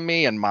taken from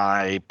me and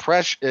my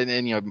precious,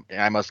 and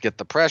I must get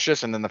the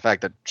precious. And then the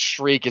fact that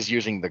Shriek is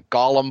using the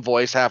Gollum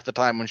voice half the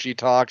time when she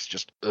talks,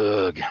 just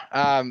ugh.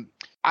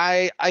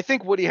 I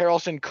think Woody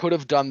Harrelson could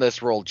have done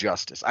this role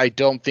justice. I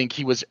don't think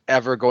he was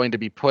ever going to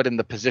be put in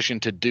the position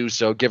to do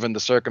so given the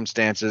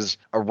circumstances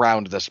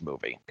around this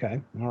movie.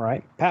 Okay. All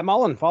right. Pat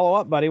Mullen, follow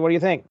up, buddy. What do you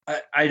think?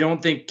 I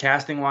don't think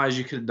casting-wise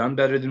you could have done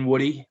better than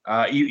Woody.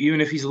 Even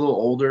if he's a little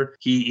older,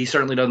 he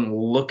certainly doesn't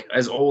look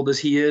as old as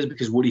he is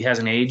because Woody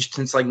hasn't aged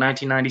since like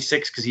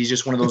 1996 because he's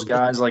just one of those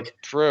guys like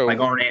True. like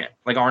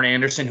Arn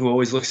Anderson who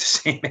always looks the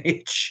same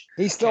age.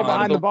 He's still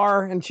behind the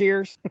bar and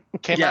Cheers.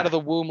 Came out of the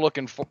womb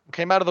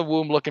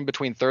looking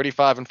between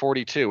 35 and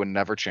 42 and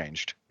never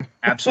changed.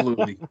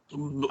 Absolutely.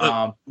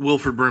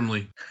 Wilford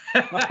Brimley.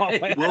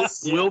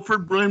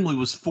 Wilford Brimley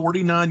was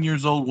 49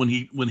 years old when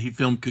he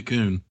filmed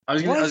Cocoon.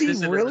 Was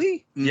he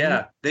really?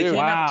 Yeah. They came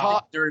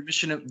out during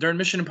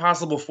Mission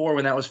Impossible 4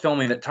 when that was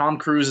filming that Tom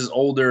Cruise is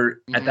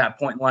older at that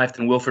point in life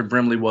than Wilford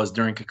Brimley was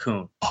during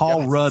Cocoon.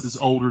 Paul Rudd is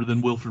older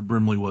than Wilford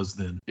Brimley was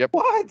then. Yep.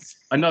 What?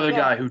 Another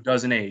guy who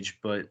doesn't age,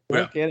 but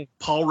No kidding.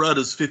 Paul Rudd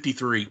is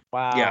 53.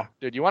 Wow. Yeah.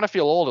 Dude, you want to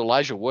feel old?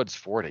 Elijah Wood's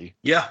 40.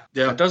 Yeah.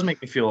 it does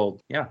make me feel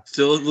old. Yeah.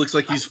 Still, it looks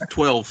like he's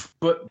 12.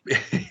 But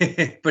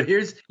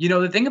here's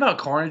the thing about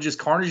Carnage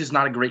is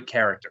not a great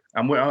character.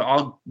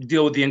 I'll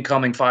deal with the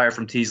incoming fire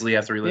from Teasley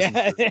after he listens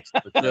to this.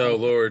 Oh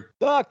Lord.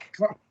 Duck.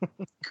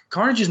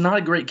 Carnage is not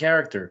a great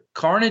character.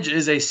 Carnage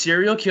is a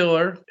serial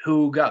killer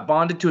who got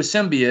bonded to a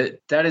symbiote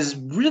that is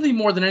really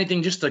more than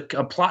anything just a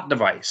plot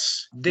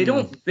device. They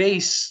don't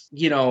base,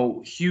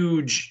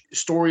 huge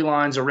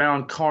storylines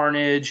around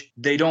Carnage.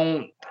 They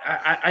don't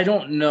I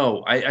don't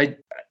know.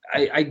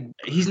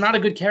 He's not a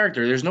good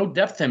character. There's no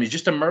depth to him. He's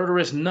just a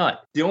murderous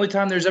nut. The only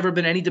time there's ever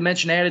been any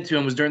dimension added to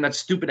him was during that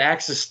stupid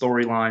Axis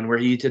storyline where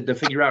he had to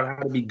figure out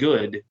how to be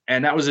good.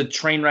 And that was a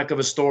train wreck of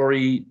a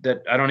story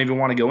that I don't even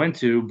want to go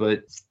into,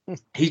 but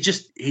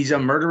he's a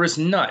murderous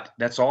nut.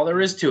 That's all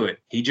there is to it.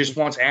 He just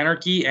wants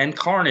anarchy and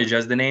carnage,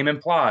 as the name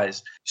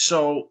implies.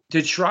 So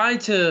to try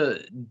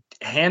to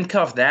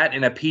handcuff that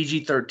in a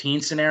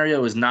PG-13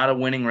 scenario is not a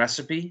winning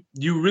recipe.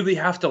 You really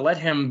have to let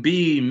him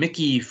be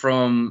Mickey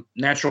from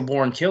Natural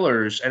Born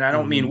Killers. And I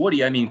don't mean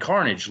Woody, I mean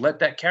Carnage. Let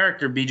that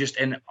character be just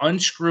an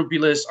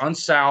unscrupulous,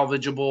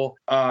 unsalvageable,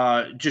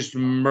 just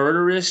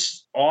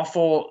murderous,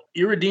 awful,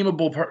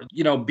 irredeemable,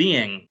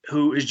 being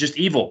who is just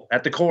evil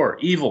at the core,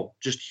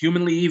 just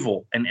humanly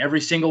evil in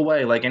every single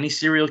way, like any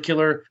serial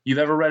killer you've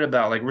ever read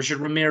about, like Richard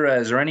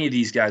Ramirez or any of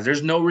these guys.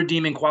 There's no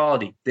redeeming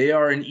quality. They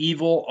are an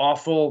evil,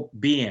 awful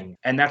being.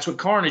 And that's what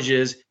Carnage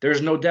is.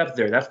 There's no depth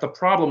there. That's the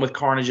problem with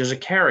Carnage as a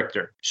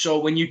character. So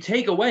when you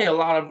take away a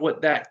lot of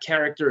what that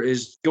character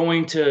is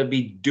going to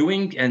be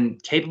doing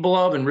and capable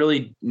of, and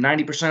really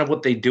 90% of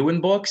what they do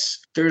in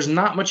books, there's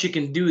not much you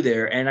can do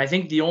there. And I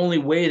think the only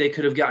way they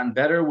could have gotten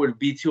better would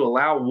be to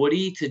allow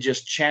Woody to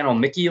just channel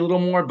Mickey a little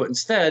more. But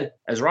instead,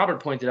 as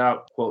Robert pointed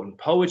out, quoting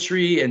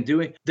poetry and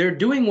they're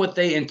doing what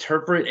they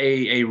interpret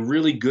a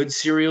really good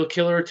serial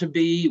killer to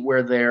be,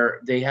 where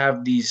they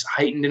have these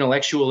heightened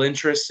intellectual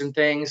interests and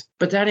things.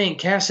 But that ain't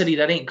Cassidy,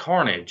 that ain't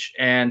Carnage.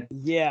 And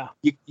yeah,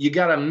 you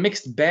got a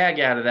mixed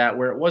bag out of that,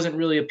 where it wasn't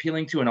really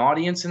appealing to an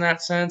audience in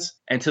that sense.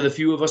 And to the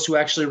few of us who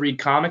actually read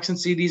comics and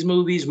see these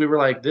movies, we were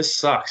like, this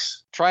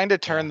sucks. Trying to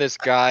turn this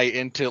guy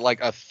into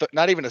like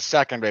not even a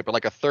second rate, but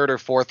like a third or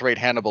fourth rate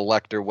Hannibal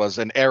Lecter was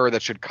an error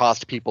that should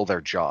cost people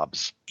their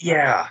jobs.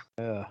 Yeah.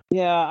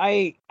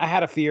 I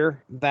had a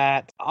fear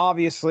that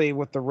obviously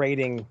with the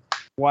rating,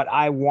 what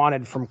I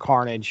wanted from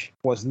Carnage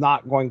was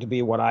not going to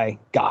be what I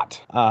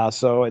got.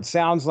 So it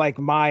sounds like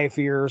my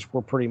fears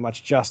were pretty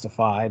much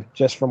justified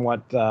just from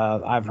what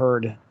I've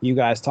heard you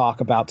guys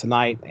talk about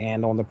tonight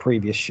and on the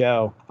previous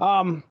show.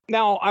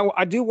 Now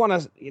I do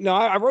want to,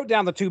 I wrote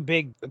down the two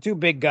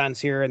big guns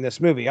here in this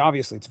movie.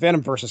 Obviously, it's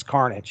Venom versus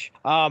Carnage.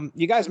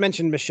 You guys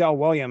mentioned Michelle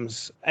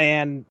Williams,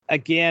 and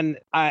again,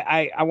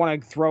 I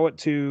want to throw it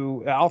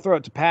to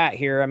Pat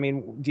here. I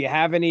mean, do you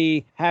have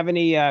any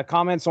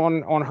comments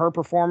on her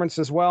performance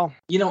as well?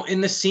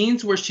 In the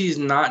scenes where she's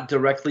not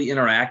directly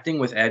interacting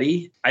with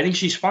Eddie, I think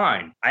she's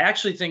fine. I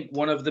actually think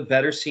one of the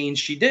better scenes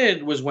she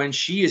did was when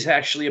she is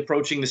actually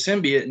approaching the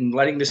symbiote and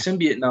letting the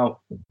symbiote know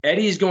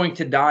Eddie's going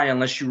to die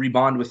unless you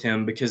rebond with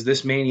him because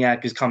this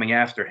maniac is coming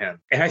after him.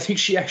 And I think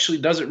she actually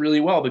does it really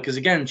well because,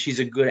 again, she's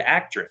a good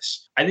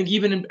actress. I think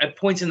even at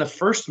points in the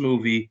first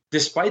movie,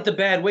 despite the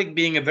bad wig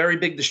being a very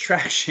big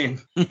distraction,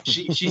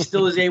 she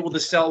still is able to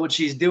sell what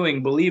she's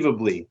doing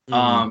believably.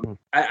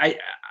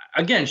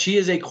 Again, she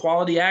is a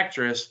quality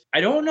actress. I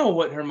don't know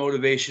what her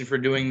motivation for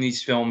doing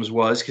these films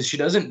was because she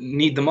doesn't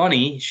need the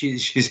money.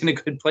 She's in a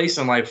good place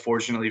in life,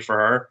 fortunately for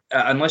her,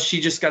 unless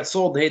she just got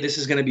sold, hey, this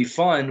is going to be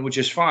fun, which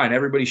is fine.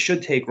 Everybody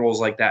should take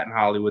roles like that in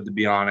Hollywood, to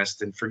be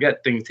honest, and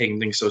forget taking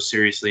things so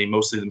seriously,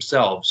 mostly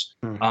themselves.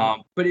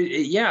 But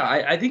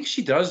I think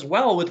she does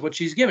well with what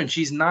she's given.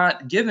 She's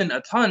not given a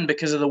ton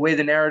because of the way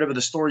the narrative of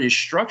the story is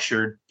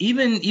structured.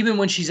 Even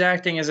when she's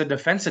acting as a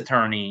defense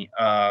attorney,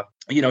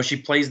 she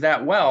plays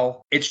that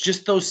well. It's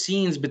just those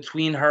scenes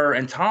between her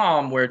and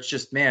Tom where it's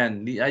just,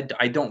 man,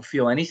 I don't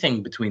feel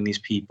anything between these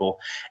people.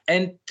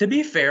 And to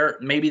be fair,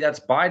 maybe that's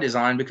by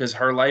design because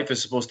her life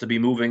is supposed to be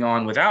moving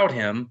on without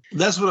him.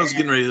 That's what I was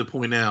getting ready to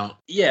point out.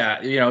 Yeah,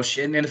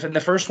 and in the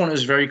first one, it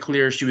was very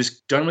clear she was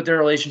done with their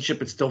relationship,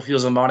 but still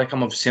feels a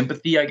modicum of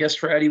sympathy, I guess,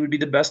 for Eddie would be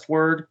the best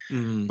word.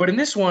 But in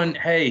this one,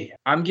 hey,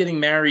 I'm getting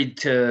married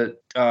to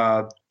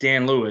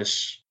Dan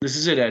Lewis. This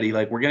is it, Eddie.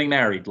 Like, we're getting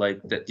married.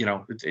 Like that,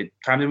 it's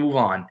time to move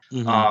on.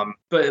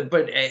 But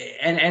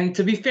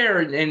to be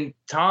fair, in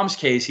Tom's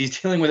case, he's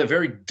dealing with a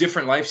very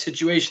different life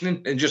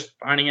situation and just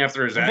finding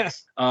after his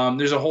ex.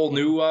 There's a whole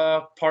new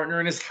partner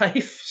in his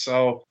life,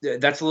 so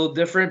that's a little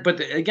different.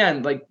 But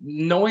again, like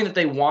knowing that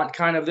they want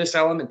kind of this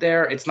element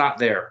there, it's not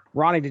there.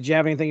 Ronnie, did you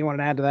have anything you wanted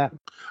to add to that?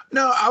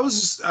 No, I was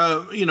just,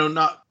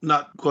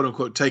 not quote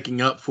unquote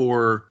taking up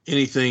for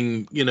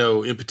anything,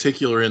 in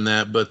particular in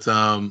that. But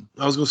I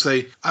was going to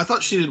say, I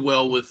thought she did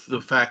well with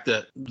the fact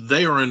that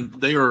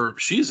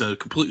she's in a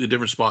completely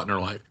different spot in her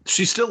life.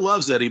 She still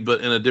loves Eddie, but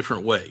in a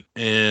different way.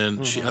 And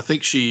I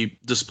think she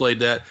displayed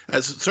that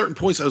at certain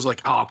points. I was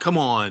like, oh, come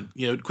on,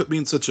 quit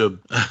being such a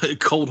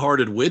cold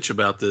hearted witch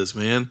about this,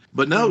 man.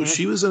 But no,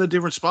 she was in a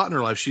different spot in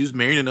her life. She was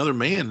marrying another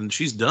man and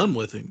she's done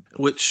with him,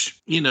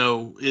 which,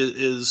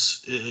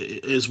 is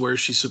where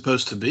she's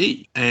supposed to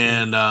be.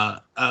 And,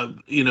 at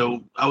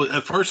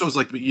first I was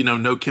like,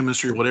 no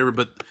chemistry or whatever,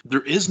 but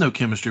there is no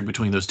chemistry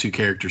between those two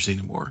characters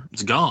anymore.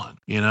 It's gone.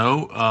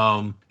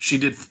 She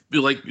did,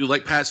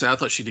 like Pat said, I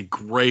thought she did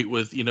great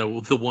with,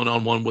 the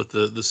one-on-one with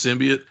the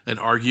symbiote and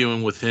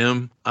arguing with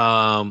him.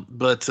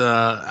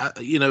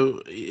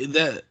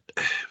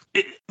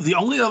 The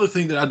only other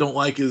thing that I don't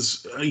like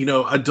is,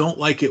 I don't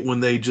like it when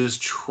they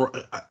just try.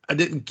 I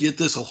didn't get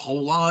this a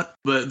whole lot,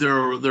 but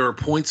there are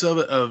points of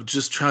it of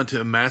just trying to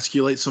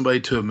emasculate somebody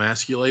to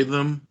emasculate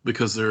them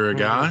because they're a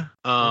guy.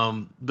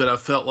 But I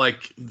felt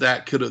like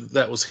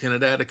that was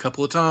hinted at a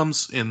couple of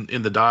times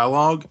in the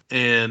dialogue,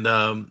 and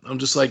I'm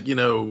just like,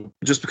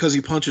 just because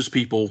he punches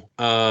people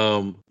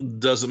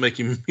doesn't make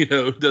him,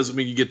 doesn't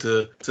mean you get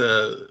to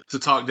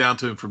talk down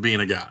to him for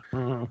being a guy,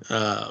 kind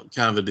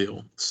of a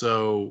deal.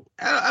 So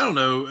I don't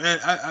know.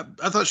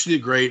 I thought she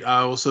did great.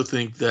 I also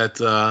think that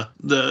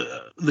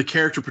the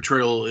character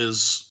portrayal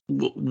was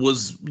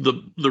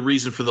the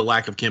reason for the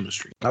lack of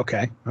chemistry.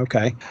 Okay.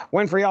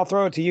 Winfrey, I'll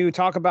throw it to you.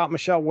 Talk about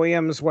Michelle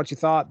Williams, what you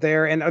thought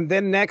there, and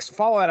then next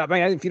follow that up. I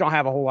mean, if you don't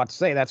have a whole lot to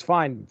say, that's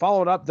fine.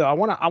 Follow it up though. I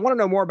want to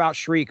know more about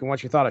Shriek and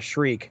what you thought of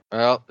Shriek.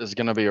 Well, this is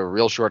going to be a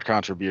real short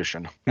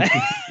contribution.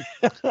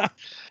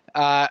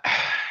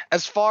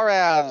 As far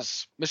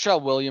as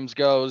Michelle Williams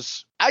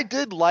goes, I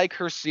did like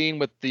her scene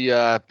with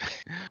the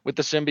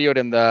symbiote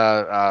in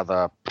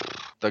the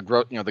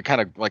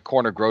kind of like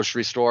corner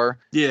grocery store.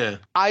 Yeah.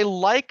 I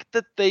like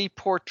that they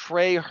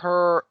portray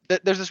her.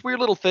 There's this weird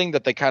little thing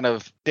that they kind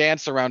of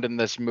dance around in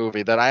this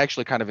movie that I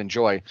actually kind of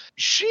enjoy.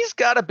 She's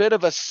got a bit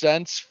of a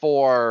sense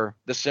for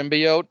the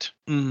symbiote.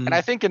 And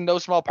I think in no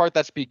small part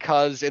that's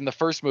because in the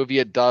first movie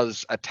it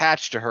does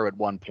attach to her at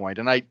one point.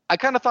 And I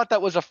kind of thought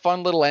that was a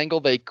fun little angle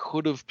they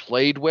could have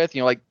played with.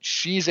 Like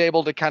she's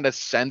able to kind of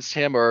sense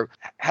him or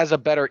has a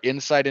better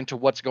insight into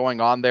what's going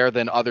on there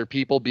than other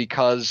people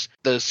because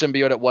the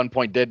symbiote at one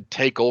point did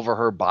take over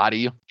her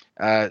body.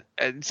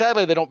 And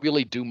sadly, they don't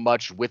really do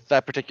much with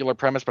that particular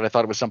premise, but I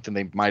thought it was something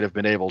they might have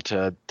been able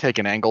to take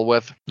an angle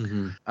with.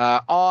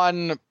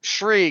 On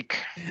Shriek,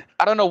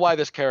 I don't know why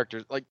this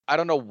character, like, I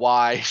don't know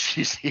why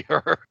she's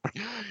here.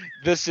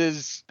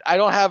 I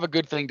don't have a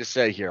good thing to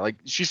say here. Like,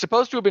 she's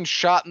supposed to have been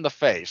shot in the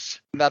face,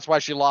 and that's why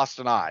she lost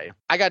an eye.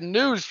 I got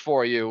news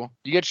for you.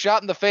 You get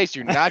shot in the face,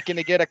 you're not going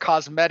to get a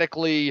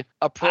cosmetically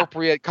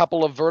appropriate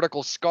couple of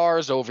vertical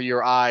scars over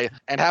your eye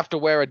and have to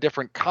wear a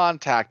different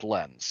contact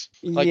lens.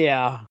 Like,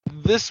 yeah.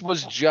 This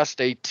was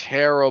just a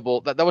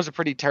terrible, that was a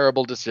pretty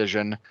terrible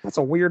decision. That's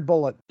a weird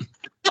bullet.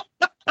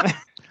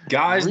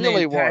 Guys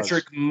Really named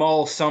Patrick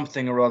Mull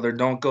something or other.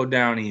 Don't go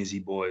down easy,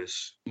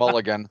 boys.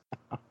 Mulligan.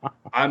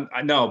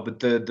 I know, but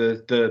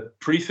the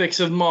prefix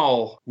of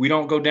Mull, we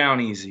don't go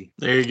down easy.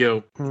 There you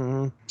go.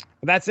 Mm-hmm.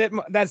 That's it,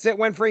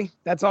 Winfrey?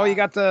 That's all you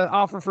got to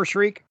offer for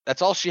Shriek?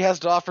 That's all she has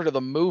to offer to the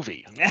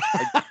movie.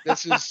 Like,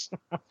 this is...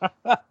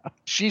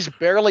 She's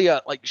barely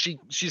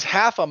she's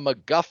half a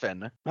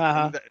MacGuffin.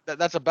 Uh-huh.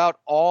 That's about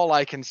all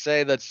I can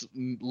say that's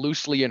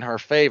loosely in her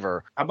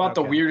favor. How about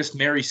the weirdest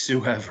Mary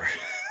Sue ever?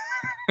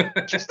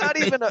 She's not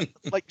even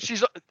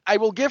I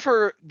will give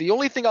her, the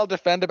only thing I'll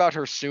defend about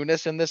her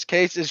Sue-ness in this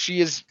case is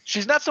she's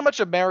not so much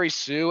a Mary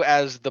Sue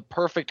as the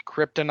perfect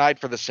kryptonite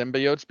for the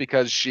symbiotes,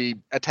 because she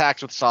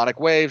attacks with sonic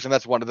waves, and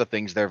that's one of the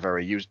things they're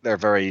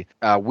very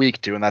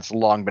weak to, and that's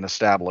long been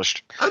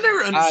established. I've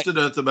never understood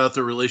that about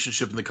the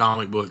relationship in the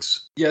comic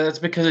books. Yeah, that's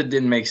because it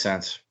didn't make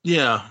sense.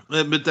 Yeah,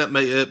 but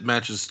it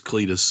matches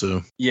Cletus,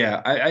 so.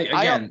 Yeah,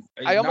 I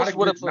almost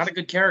would have not a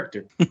good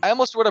character. I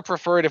almost would have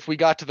preferred if we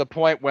got to the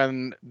point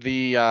when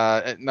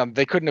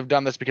they couldn't have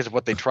done this because of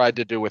what they tried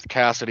to do with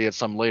Cassidy at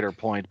some later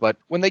point, but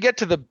when they get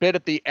to the bit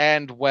at the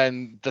end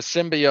when the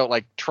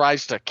symbiote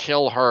tries to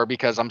kill her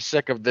because I'm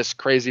sick of this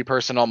crazy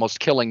person almost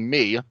killing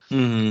me,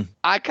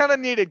 I kind of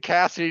needed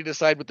Cassidy to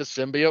side with the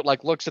symbiote,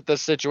 looks at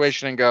this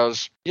situation and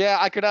goes, yeah,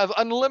 I could have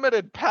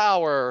unlimited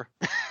power.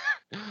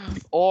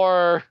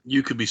 Or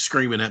you could be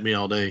screaming at me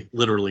all day,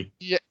 literally.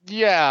 Yeah,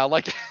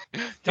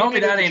 tell me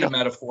that ain't a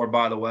metaphor,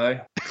 by the way.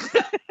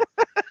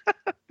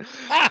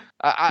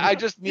 I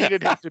just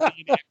needed him to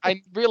be.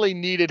 I really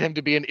needed him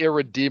to be an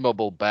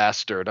irredeemable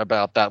bastard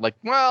about that. When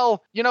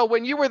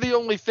you were the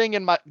only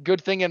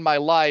good thing in my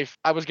life,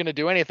 I was going to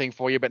do anything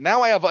for you, but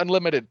now I have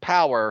unlimited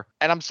power,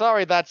 and I'm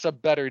sorry, that's a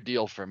better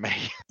deal for me.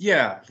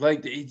 Yeah,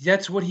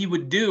 that's what he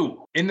would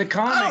do in the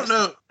comics. I don't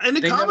know. In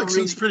the comics,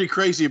 he's pretty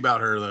crazy about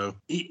her, though.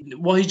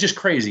 He's just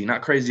crazy,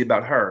 not crazy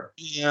about her.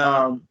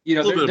 Yeah.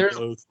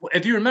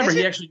 If you remember,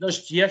 he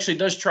actually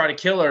does try to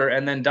kill her,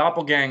 and then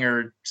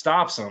Doppelganger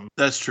stops him.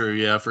 That's true.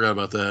 Yeah, I forgot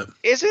about that.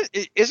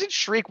 Isn't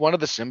Shriek one of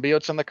the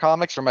symbiotes in the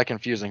comics, or am I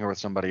confusing her with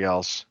somebody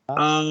else?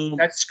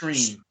 That's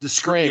Scream. The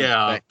Scream.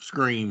 Yeah,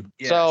 Scream.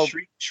 Yeah, so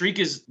Shriek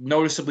is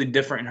noticeably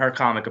different in her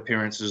comic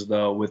appearances,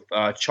 though, with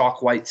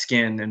chalk white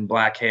skin and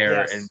black hair.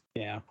 Yes. And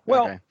yeah.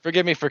 Well, okay.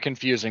 Forgive me for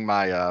confusing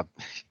my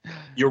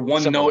your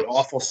one-note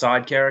awful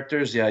side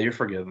characters. Yeah, you're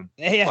forgiven.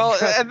 Yeah. Well,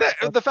 and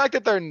the fact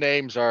that their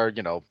names are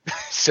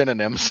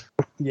synonyms.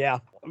 Yeah.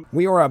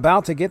 We are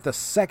about to get the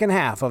second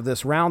half of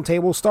this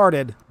roundtable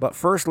started, but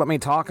first let me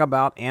talk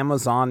about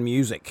Amazon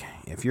Music.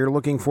 If you're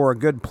looking for a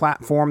good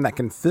platform that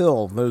can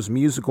fill those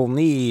musical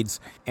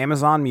needs,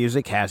 Amazon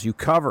Music has you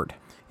covered.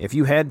 If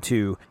you head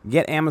to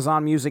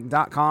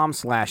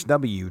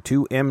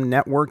getamazonmusic.com/W2M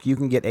Network, you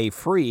can get a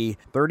free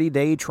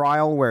 30-day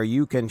trial where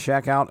you can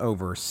check out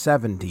over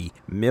 70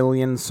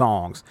 million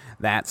songs.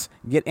 That's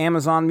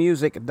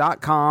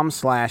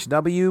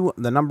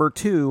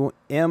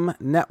getamazonmusic.com/W2M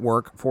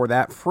Network for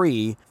that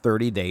free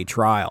 30-day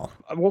trial.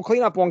 We'll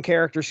clean up one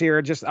characters here.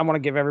 I want to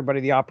give everybody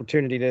the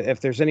opportunity to,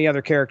 if there's any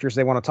other characters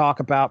they want to talk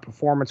about,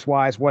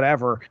 performance-wise,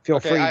 whatever, feel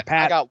free.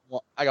 Pat,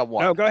 I got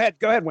one. No, go ahead,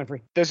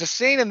 Winfrey. There's a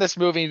scene in this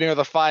movie near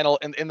the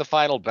in the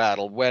final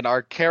battle when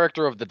our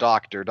character of the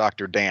Doctor,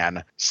 Dr.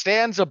 Dan,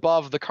 stands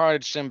above the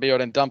Carnage symbiote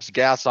and dumps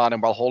gas on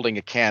him while holding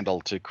a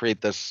candle to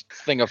create this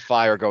thing of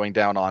fire going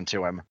down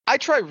onto him. I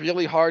try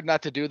really hard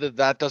not to do that.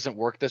 That doesn't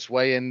work this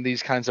way in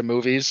these kinds of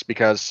movies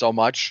because so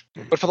much.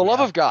 But for the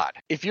love of God,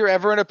 if you're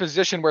ever in a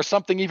position where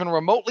something even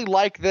remotely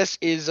like this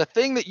is a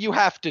thing that you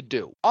have to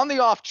do, on the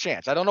off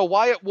chance, I don't know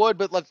why it would,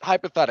 but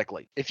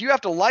hypothetically, if you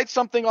have to light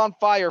something on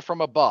fire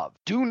from above,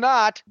 do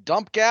not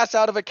dump gas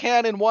out of a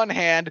can in one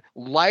hand,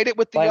 light it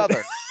with the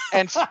other,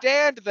 and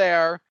stand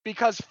there,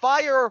 because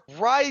fire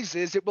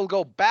rises, it will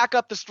go back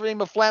up the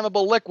stream of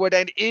flammable liquid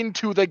and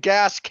into the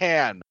gas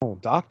can. Oh,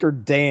 Dr.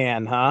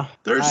 Dan, huh?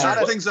 There's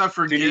certain things I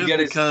forgive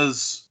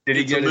because did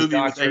he get his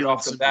doctorate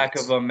off the back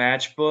of a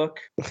matchbook?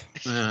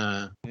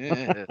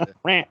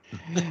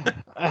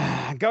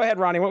 Go ahead,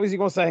 Ronnie. What was he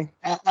going to say?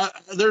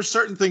 There's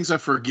certain things I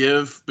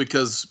forgive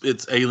because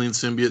it's alien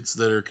symbiotes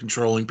that are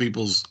controlling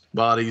people's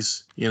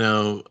bodies,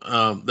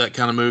 that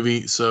kind of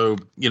movie. So,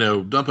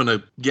 dumping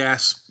a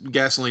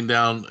gasoline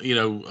down,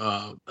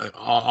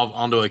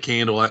 onto a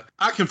candle,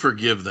 I can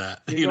forgive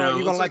that. You're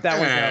going to let that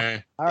one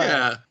go. All right.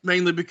 Yeah,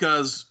 mainly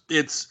because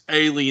it's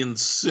alien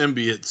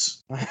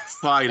symbiotes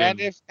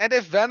fighting. And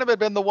if Venom had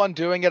been the one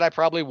doing it, I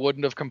probably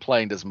wouldn't have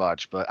complained as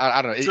much. But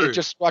I don't know. It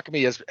just struck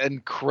me as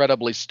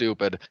incredibly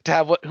stupid to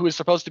have who is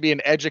supposed to be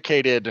an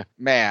educated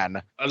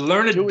man, a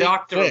learned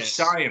doctor of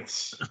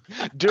science,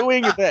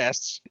 doing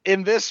this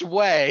in this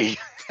way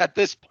at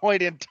this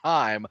point in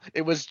time.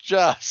 It was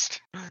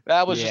just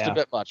just a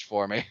bit much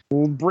for me.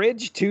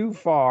 Bridge too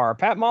far.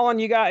 Pat Mullen,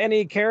 you got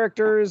any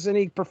characters,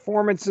 any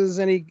performances,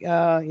 any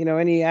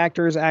any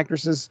actors,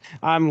 actresses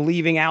I'm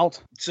leaving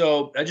out?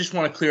 So I just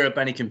want to clear up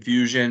any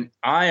confusion.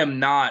 I am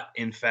not,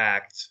 in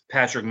fact,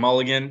 Patrick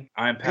Mulligan.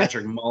 I am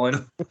Patrick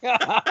Mullen.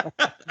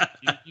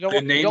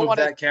 The name of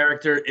that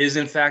character is,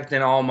 in fact,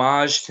 an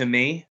homage to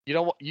me.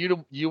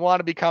 You want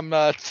to become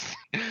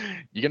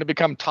you're gonna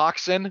become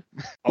Toxin?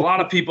 A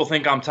lot of people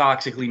think I'm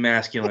toxically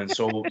masculine.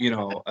 So,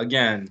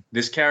 again,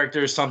 this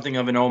character is something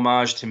of an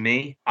homage to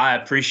me. I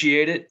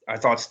appreciate it. I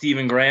thought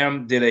Stephen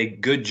Graham did a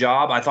good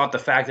job. I thought the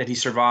fact that he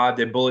survived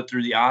a bullet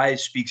through the eye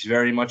speaks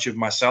very much of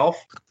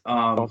myself.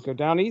 Don't go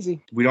down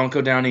easy. We don't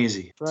go down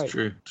easy. Right. It's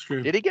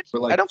true. Did he get?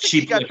 I don't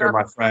think he got shot,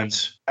 my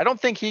friends. I don't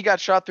think he got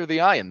shot through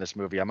the eye in this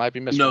movie. I might be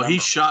misremembering. No, he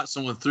shot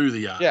someone through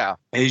the eye. Yeah.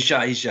 He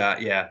shot.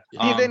 Yeah.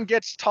 He then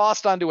gets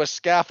tossed onto a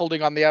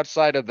scaffolding on the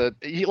outside of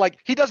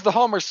he does the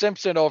Homer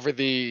Simpson over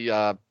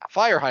the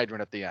fire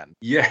hydrant at the end.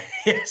 Yeah,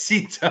 yes,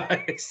 he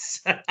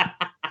does.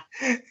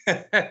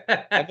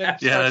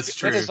 That's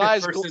true.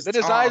 Then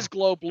his eyes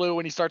glow blue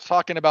and he starts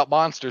talking about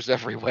monsters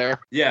everywhere.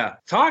 Yeah.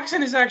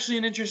 Toxin is actually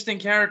an interesting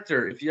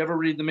character if you ever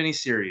read the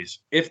miniseries.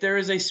 If there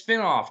is a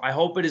spinoff, I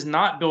hope it is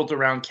not built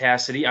around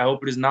Cassidy. I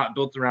hope it is not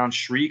built around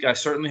Shriek. I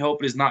certainly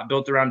hope it is not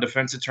built around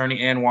defense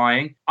attorney Ann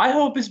Wying. I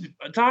hope it's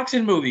a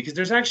Toxin movie because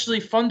there's actually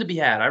fun to be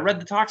had. I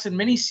read the Toxin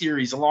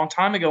miniseries a long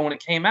time ago when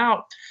it came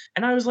out,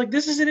 and I was like,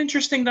 this is an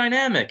interesting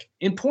dynamic.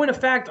 In point of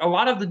fact, a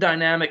lot of the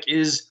dynamic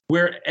is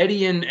where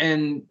Eddie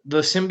and the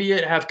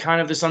symbiote have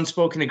kind of this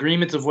unspoken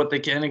agreement of what they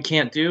can and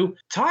can't do.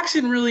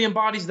 Toxin really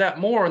embodies that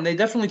more, and they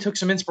definitely took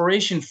some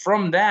inspiration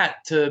from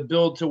that to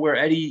build to where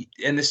Eddie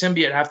and the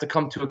symbiote have to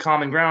come to a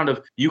common ground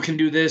of you can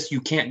do this, you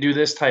can't do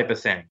this type of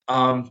thing.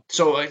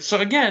 So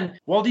again,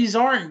 while these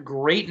aren't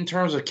great in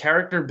terms of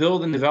character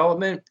build and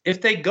development,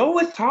 if they go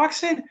with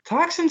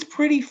Toxin's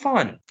pretty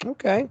fun.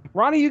 Okay,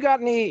 Ronnie, you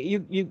got any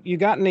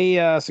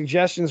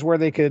suggestions where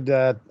they could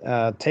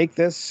take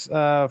this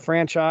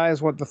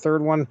franchise? What the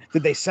third one?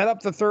 Did they set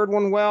up the third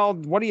one well?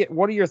 What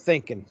are you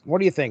thinking?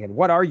 What are you thinking?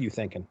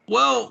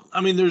 Well,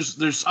 I mean,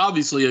 there's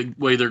obviously a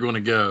way they're going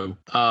to go.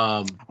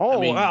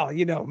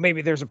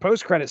 Maybe there's a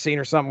post-credit scene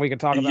or something we can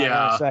talk about in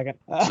a second.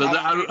 So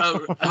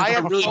I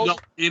really don't know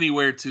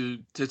anywhere to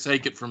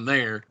take it from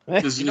there.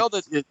 You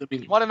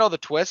want to know the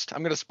twist?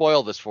 I'm going to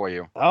spoil this for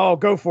you. Oh,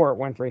 go for it,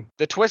 Winfrey.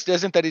 The twist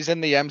isn't that he's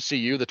in the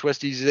MCU. The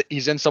twist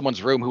he's in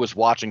someone's room who was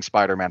watching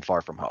Spider-Man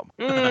Far From Home.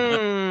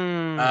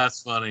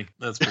 That's funny.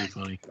 That's pretty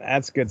funny.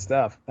 That's good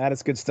stuff. That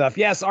is good stuff.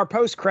 Yes, our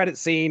post-credit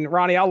scene,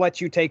 Ronnie, I'll let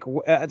you take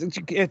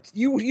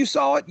you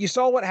saw it. You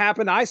saw what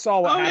happened. I saw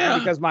what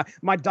happened because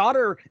my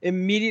daughter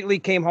immediately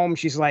came home.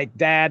 She's like,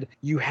 Dad,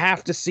 you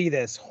have to see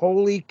this.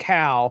 Holy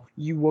cow,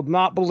 you will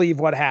not believe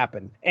what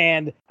happened.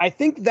 And I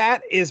think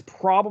that is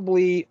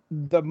probably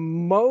the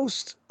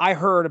most I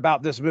heard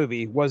about this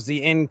movie was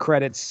the end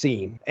credits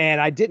scene.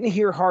 And I didn't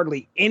hear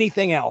hardly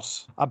anything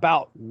else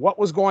about what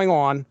was going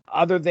on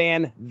other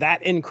than that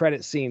end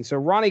credits scene. So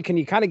Ronnie, can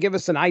you kind of give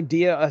us an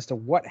idea as to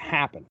what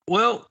happened?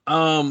 Well,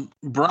 Eddie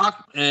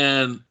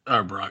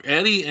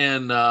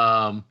and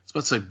I was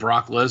about to say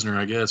Brock Lesnar,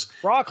 I guess.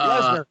 Brock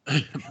Lesnar.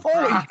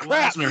 Holy Brock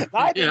crap. Lesnar.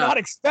 I did not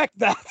expect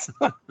that.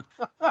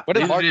 What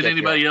did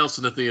anybody else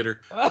in the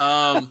theater?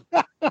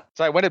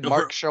 Sorry, when did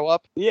Mark show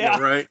up? Yeah,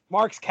 right.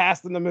 Mark's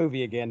cast in the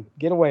movie again.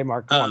 Get away,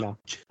 Mark. Come on now.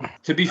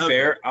 To be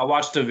fair, I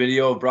watched a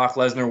video of Brock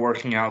Lesnar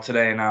working out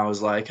today, and I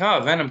was like,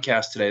 Venom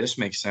cast today. This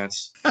makes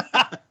sense.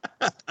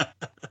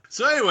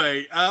 So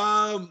anyway,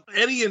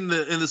 Eddie and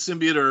the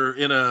symbiote are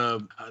in a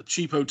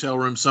cheap hotel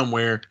room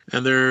somewhere,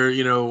 and they're,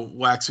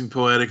 waxing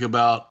poetic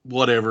about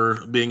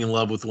whatever, being in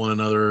love with one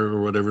another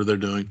or whatever they're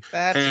doing.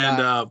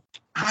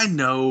 I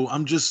know.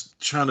 I'm just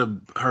trying to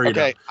hurry it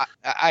up. Okay,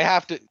 I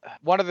have to.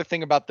 One other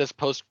thing about this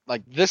post,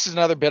 this is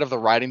another bit of the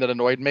writing that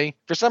annoyed me.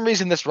 For some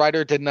reason, this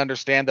writer didn't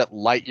understand that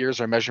light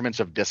years are measurements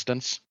of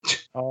distance.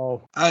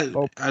 I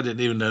didn't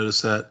even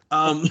notice that.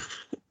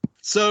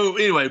 So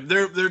anyway,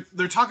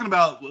 they're talking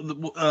about.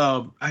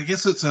 I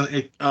guess it's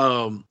a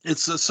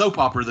soap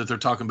opera that they're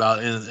talking about,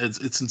 and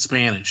it's in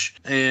Spanish.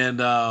 And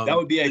that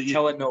would be a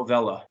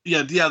telenovela.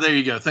 Yeah. There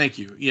you go. Thank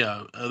you.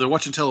 Yeah, they're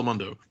watching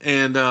Telemundo,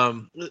 and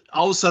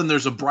all of a sudden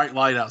there's a bright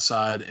light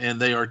outside, and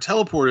they are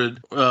teleported.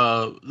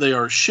 They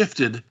are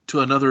shifted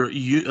to another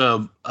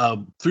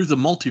through the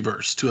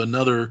multiverse to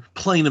another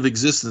plane of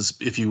existence,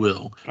 if you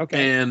will.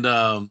 Okay. And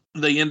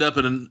they end up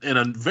in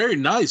a very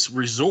nice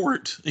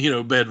resort,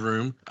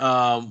 bedroom.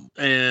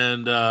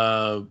 And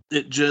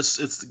it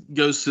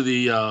goes to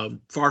the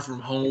Far From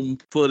Home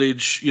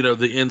footage,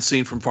 the end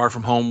scene from Far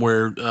From Home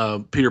where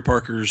Peter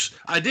Parker's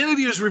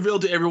identity is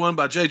revealed to everyone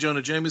by J.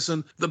 Jonah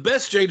Jameson, the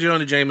best J.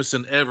 Jonah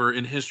Jameson ever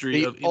in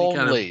history of any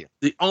kind of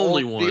the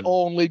only one. The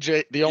only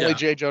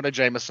J. Jonah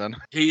Jameson.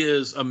 He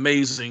is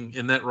amazing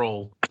in that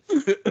role.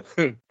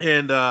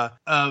 And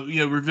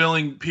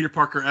revealing Peter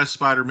Parker as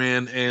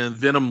Spider-Man, and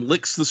Venom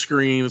licks the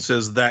screen and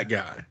says that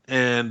guy,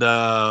 and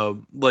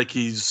like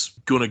he's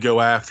gonna go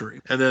after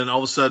him, and then all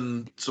of a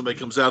sudden somebody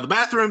comes out of the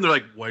bathroom. They're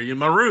like, "Why are you in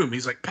my room?"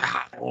 He's like,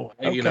 "Pow,"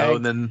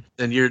 and then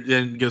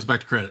it goes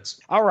back to credits.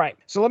 All right,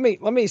 so let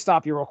me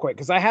stop you real quick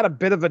because I had a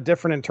bit of a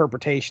different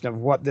interpretation of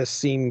what this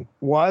scene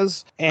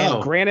was,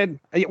 and granted,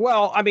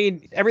 well, I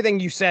mean everything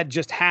you said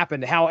just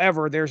happened.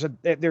 However, there's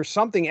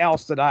something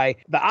else that I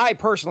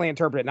personally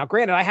interpreted. Now,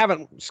 granted, I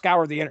haven't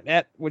scoured the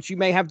internet, which you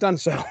may have done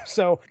so.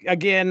 So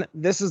again,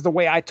 this is the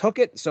way I took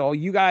it. So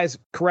you guys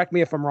correct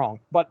me if I'm wrong.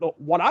 But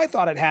what I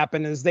thought had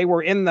happened is they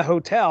were in the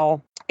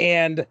hotel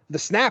and the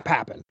snap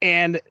happened.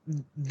 And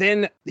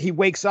then he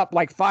wakes up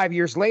like 5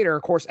 years later.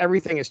 Of course,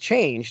 everything has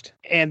changed.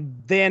 And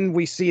then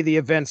we see the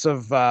events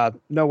of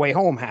No Way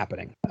Home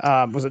happening.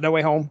 Was it No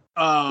Way Home?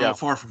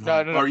 Far From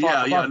Home.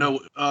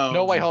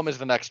 No Way Home is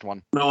the next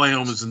one. No Way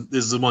Home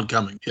is the one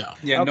coming. Yeah.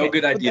 Yeah. Okay. No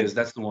Good Ideas.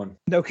 That's the one.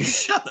 No.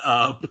 Shut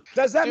up.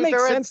 Does that make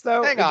sense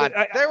though? Hang on.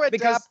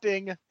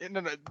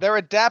 They're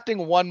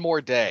adapting One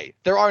More Day.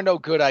 There are no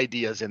good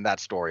ideas in that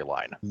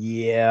storyline.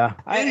 Yeah.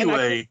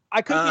 Anyway,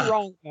 I could be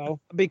wrong though,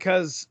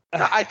 because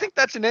I think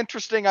that's an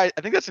interesting. I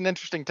think that's an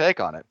interesting take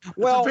on it.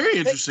 Well, it's a very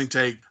interesting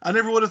take. I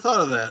never would have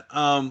thought of that.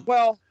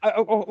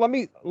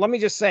 Let me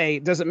just say,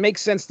 does it make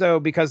sense though?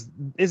 Because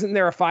isn't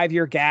there a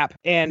 5-year gap?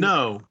 And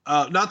no,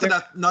 not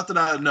that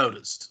I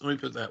noticed. Let me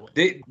put it that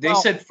way. They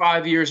said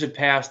 5 years had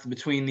passed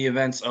between the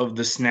events of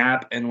the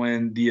snap and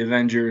when the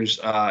Avengers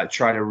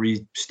try to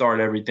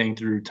restart everything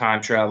through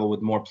time travel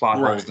with more plot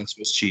holes than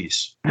Swiss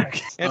cheese.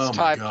 It's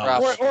time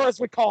travel, or as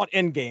we call it,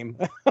 Endgame.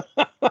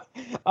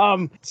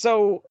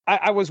 So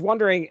I was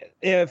wondering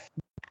if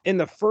in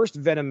the first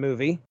Venom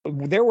movie,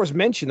 there was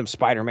mention of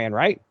Spider-Man,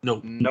 right?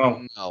 No.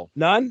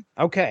 None?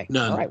 Okay.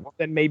 None. All right. Well,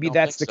 then maybe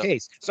that's the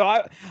case. So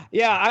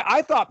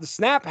I thought the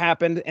snap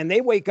happened and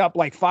they wake up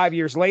like 5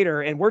 years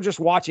later and we're just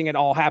watching it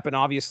all happen,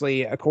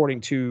 obviously,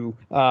 according to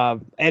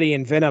Eddie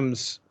and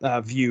Venom's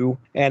view.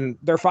 And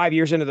they're 5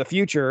 years into the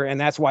future.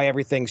 And that's why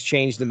everything's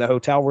changed in the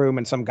hotel room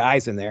and some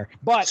guys in there.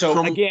 But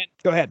again,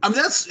 go ahead. I mean,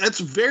 it's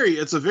a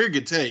very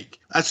good take.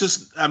 That's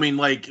just, I mean,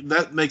 like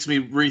that makes me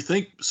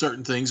rethink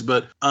certain things,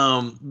 but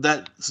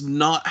that's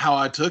not how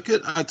I took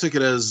it. I took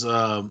it as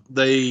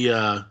they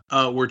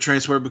were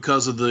transferred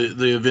because of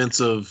the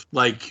events of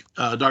like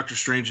Doctor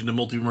Strange and the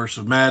Multiverse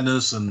of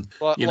Madness, and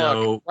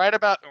right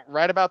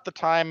about the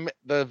time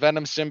the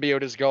Venom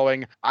symbiote is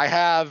going, I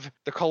have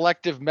the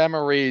collective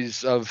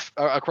memories of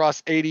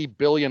across 80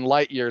 billion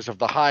light years of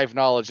the hive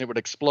knowledge. It would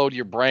explode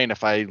your brain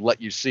if I let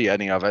you see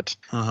any of it.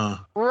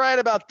 Right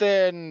about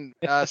then,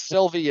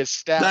 Sylvie is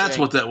stabbing. That's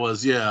what that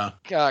was, yeah.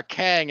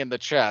 Kang in the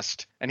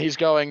chest. And he's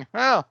going,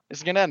 "Oh, this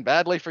is going to end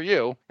badly for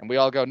you." And we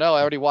all go, "No, I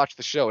already watched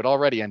the show. It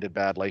already ended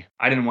badly."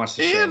 I didn't watch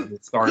the show.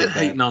 It started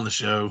hating on the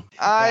show.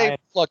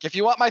 Look, if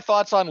you want my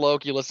thoughts on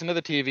Loki, listen to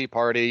the TV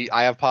party.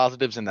 I have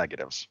positives and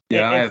negatives.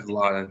 Yeah, I have a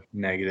lot of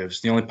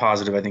negatives. The only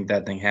positive I think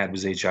that thing had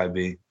was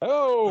HIV.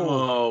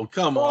 Oh,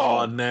 come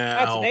on now.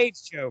 That's an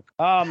AIDS joke.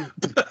 No,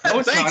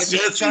 it's not.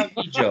 It's an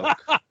HIV joke.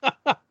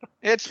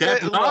 It's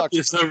Captain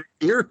Obvious over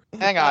here.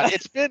 Hang on.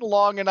 It's been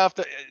long enough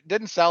that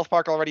didn't South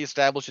Park already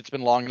establish it's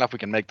been long enough we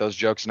can make those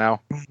jokes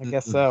now? I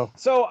guess so.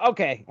 So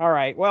okay, all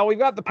right. Well, we've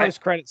got the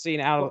post-credit scene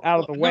out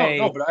of the way.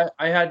 No, but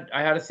I had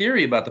a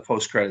theory about the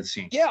post-credit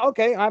scene. Yeah.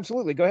 Okay.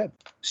 Absolutely. Go ahead.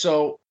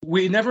 So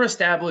we never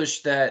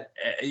established that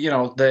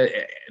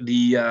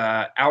the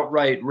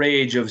outright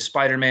rage of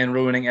Spider-Man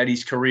ruining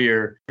Eddie's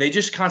career. They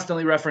just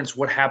constantly reference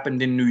what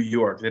happened in New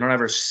York. They don't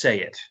ever say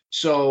it.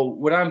 So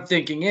what I'm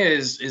thinking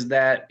is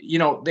that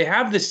they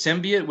have this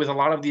symbiote with a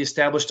lot of the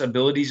established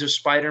abilities of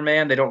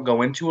Spider-Man. They don't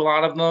go into a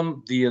lot of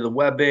them, the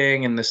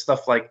webbing and the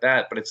stuff like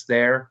that, but it's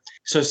there.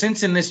 So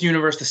since in this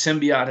universe the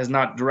symbiote has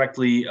not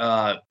directly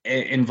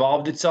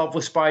involved itself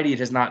with Spidey, it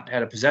has not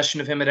had a possession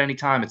of him at any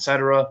time,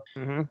 etc.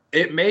 Mm-hmm.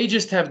 It may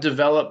just have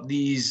developed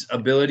these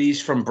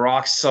abilities from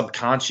Brock's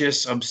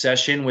subconscious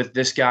obsession with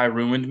this guy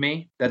ruined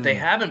me that they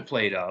haven't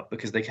played up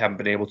because they haven't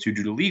been able to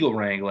due to legal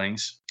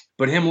wranglings.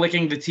 But him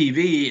licking the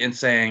TV and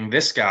saying,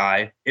 this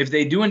guy, if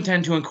they do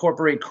intend to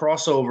incorporate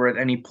crossover at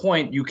any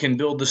point, you can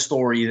build the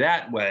story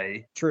that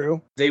way.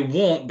 True. They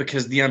won't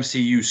because the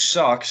MCU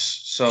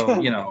sucks. So,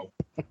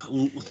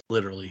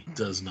 Literally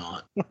does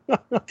not.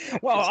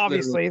 Well,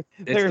 obviously, it's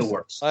the there's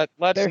worst.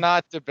 Let's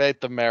not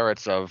debate the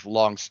merits of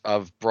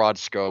broad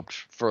scoped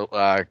for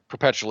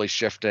perpetually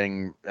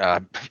shifting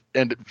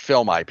and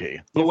film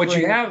IP. But what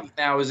you have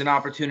now is an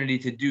opportunity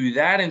to do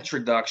that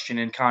introduction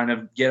and kind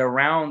of get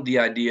around the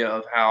idea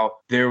of how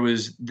there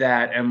was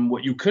that, and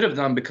what you could have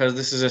done, because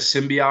this is a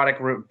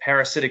symbiotic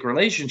parasitic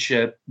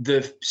relationship.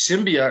 The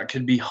symbiote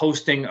could be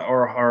hosting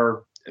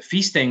or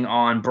feasting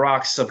on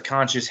Brock's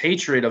subconscious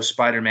hatred of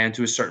Spider-Man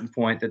to a certain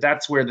point,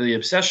 that's where the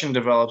obsession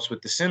develops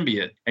with the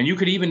symbiote. And you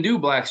could even do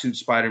Black Suit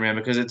Spider-Man,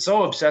 because it's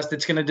so obsessed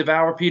it's going to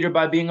devour Peter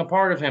by being a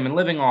part of him and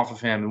living off of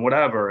him and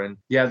whatever. And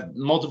you have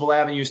multiple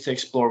avenues to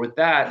explore with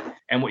that.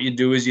 And what you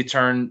do is you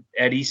turn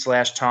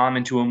Eddie/Tom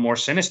into a more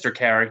sinister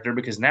character,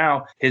 because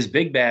now his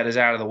big bad is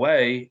out of the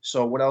way.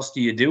 So what else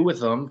do you do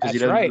with him? Because he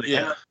doesn't really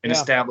have an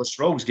established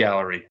rogues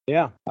gallery.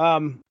 Yeah.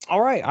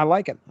 All right. I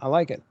like it.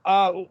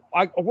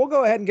 We'll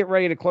go ahead and get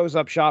ready to close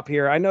up shop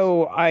here. I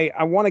know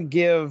I want to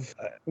give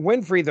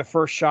Winfrey the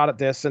first shot at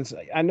this, since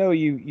I know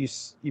you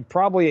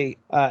probably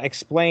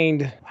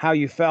explained how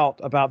you felt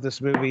about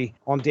this movie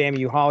on Damn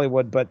You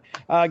Hollywood, but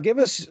give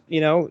us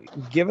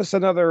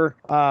another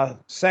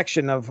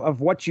section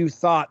of what you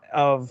thought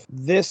of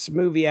this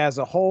movie as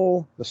a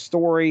whole, the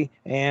story,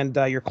 and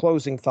your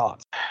closing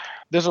thoughts.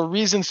 There's a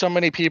reason so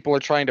many people are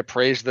trying to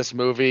praise this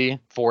movie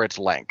for its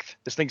length.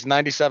 This thing's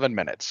 97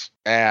 minutes.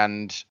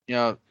 And,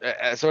 so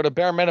at a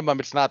bare minimum,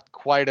 it's not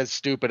quite as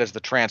stupid as the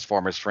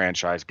Transformers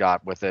franchise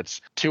got with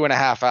its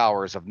 2.5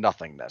 hours of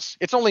nothingness.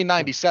 It's only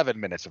 97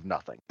 minutes of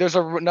nothing. There's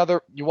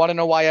another, you want to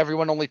know why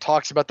everyone only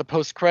talks about the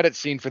post-credit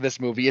scene for this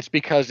movie? It's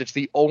because it's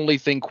the only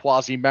thing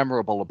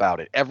quasi-memorable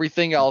about it.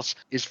 Everything else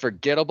is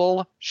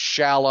forgettable,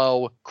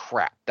 shallow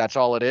crap. That's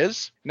all it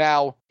is.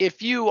 Now,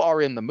 if you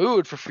are in the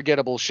mood for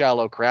forgettable,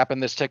 shallow crap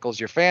and this tickles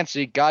your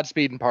fancy,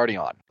 Godspeed and party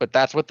on. But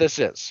that's what this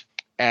is.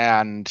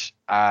 And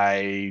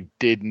I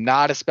did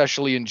not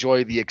especially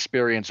enjoy the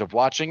experience of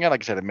watching it.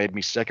 Like I said, it made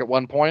me sick at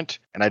one point,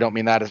 and I don't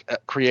mean that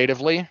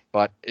creatively,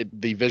 but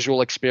the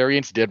visual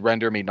experience did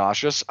render me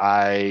nauseous.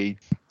 I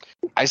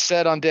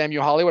said on Damn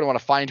You Hollywood, I want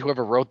to find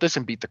whoever wrote this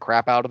and beat the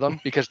crap out of them,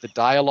 because the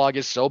dialogue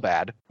is so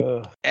bad.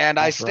 And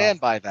I stand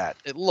by that.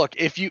 Look,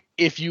 if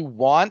you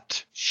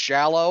want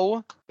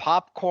shallow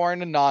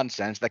popcorn and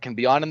nonsense that can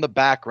be on in the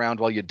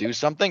background while you do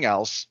something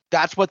else,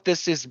 that's what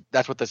this is.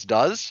 That's what this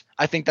does.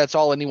 I think that's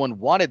all anyone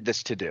wanted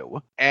this to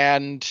do.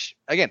 And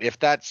again, if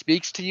that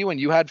speaks to you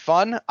and you had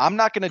fun, I'm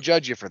not going to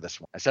judge you for this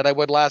one. I said I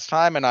would last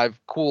time, and I've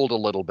cooled a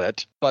little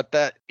bit. But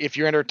that if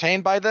you're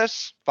entertained by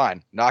this,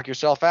 fine, knock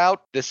yourself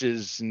out. This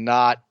is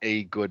not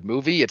a good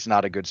movie. It's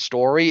not a good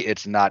story.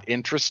 It's not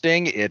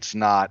interesting. It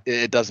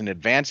doesn't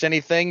advance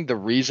anything. The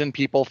reason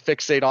people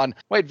fixate on,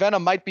 wait,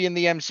 Venom might be in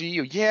the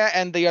MCU. Yeah,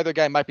 and the other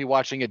guy might be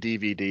watching a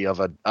DVD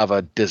of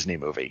a Disney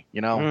movie,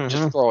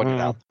 just throwing it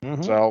out.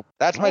 Mm-hmm. So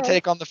that's my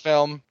take on the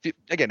film.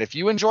 Again, if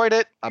you enjoyed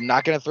it, I'm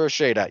not going to throw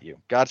shade at you.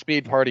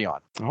 Godspeed, party on.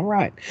 All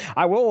right.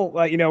 I will,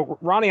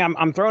 Ronnie,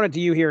 I'm throwing it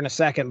to you here in a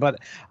second, but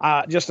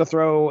just to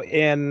throw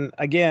in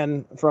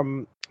again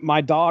from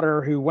my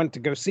daughter, who went to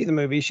go see the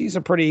movie, she's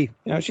a pretty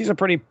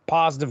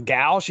positive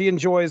gal. She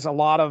enjoys a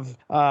lot of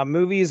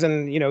movies,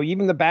 and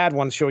even the bad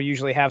ones, she'll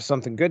usually have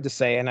something good to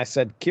say. And I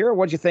said, Kira,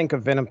 what'd you think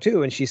of Venom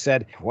 2? And she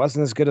said, it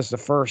wasn't as good as the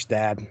first,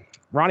 Dad.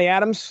 Ronnie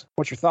Adams,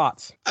 what's your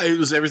thoughts? It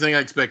was everything I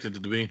expected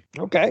it to be.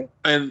 Okay.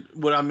 And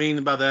what I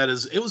mean by that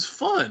is it was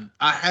fun.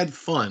 I had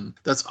fun.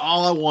 That's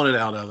all I wanted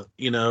out of it.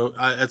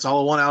 That's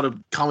all I want out of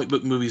comic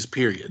book movies,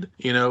 period.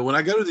 When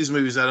I go to these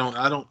movies, I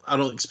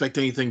don't expect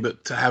anything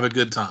but to have a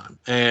good time.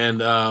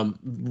 And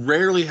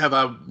rarely have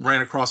I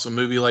ran across a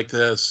movie like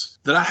this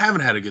that I haven't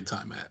had a good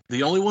time at.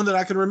 The only one that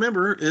I can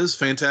remember is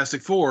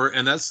Fantastic Four,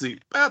 and that's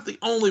about the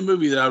only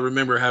movie that I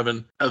remember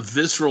having a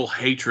visceral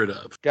hatred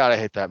of. God, I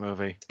hate that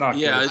movie.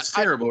 It's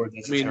terrible.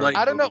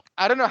 I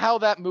don't know how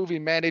that movie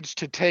managed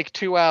to take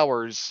 2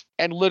 hours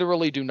and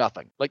literally do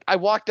nothing. Like, I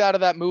walked out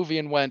of that movie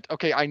and went,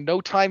 okay, I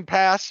know time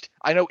passed.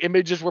 I know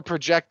images were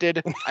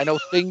projected. I know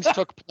things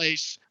took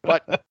place,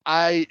 but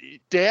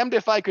damned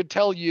if I could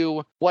tell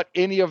you what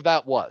any of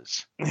that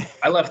was.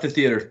 I left the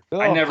theater.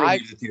 I never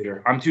leave the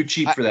theater. I'm too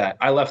cheap for that.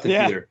 I left the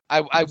theater.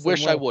 I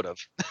wish I would have.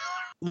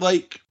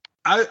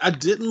 I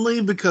didn't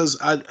leave because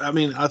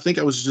I think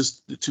I was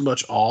just too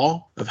much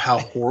awe of how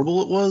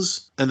horrible it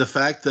was, and the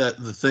fact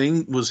that the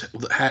thing was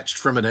hatched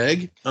from an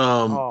egg,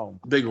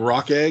 big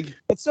rock egg.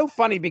 It's so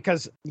funny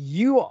because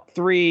you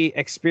three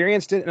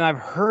experienced it, and I've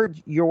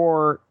heard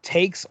your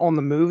takes on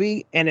the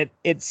movie, and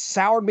it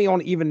soured me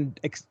on even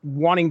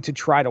wanting to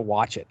try to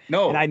watch it.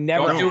 No, and I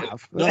never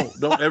have. No,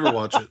 don't ever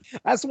watch it.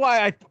 That's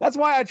why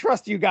I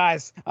trust you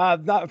guys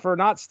for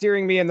not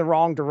steering me in the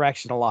wrong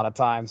direction a lot of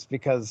times,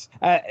 because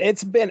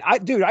it's been. I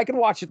could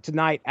watch it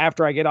tonight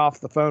after I get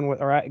off the phone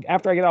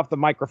after I get off the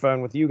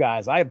microphone with you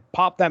guys. I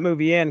popped that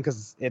movie be in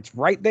because it's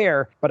right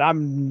there, but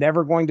I'm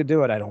never going to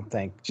do it, I don't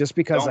think, just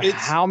because of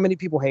how many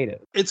people hate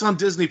it. It's on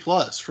Disney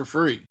Plus for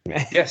free.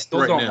 Yes,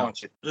 still don't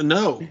watch it.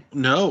 No,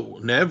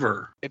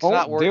 never. It's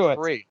not worth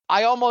free.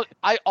 I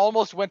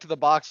almost went to the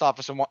box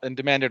office and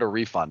demanded a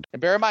refund.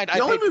 And bear in mind,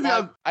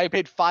 I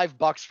paid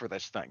 $5 for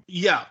this thing.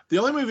 Yeah, the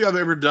only movie I've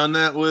ever done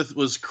that with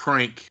was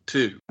Crank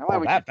 2.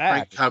 Oh, that bad.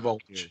 Crank High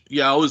Voltage.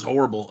 Yeah, it was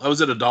horrible. I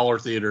was at a dollar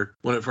theater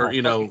when it first,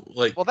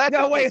 like. Well,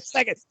 no, wait a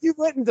second. You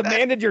went and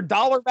demanded your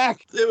dollar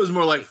back? It was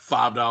more like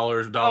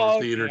 $5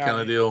 dollar theater kind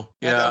of deal.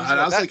 Yeah, and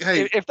I was like,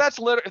 hey, if that's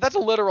a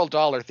literal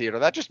dollar theater,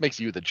 that just makes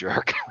you the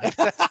jerk.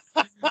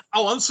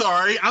 Oh, I'm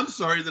sorry. I'm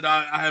sorry that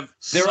I have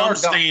some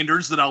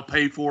standards that I'll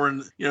pay for,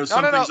 and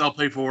some things I'll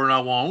pay for and I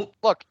won't.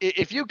 Look,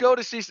 if you go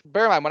to see,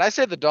 bear in mind, when I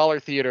say the dollar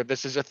theater,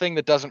 this is a thing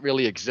that doesn't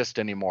really exist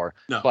anymore.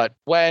 No. But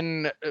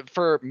when,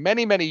 for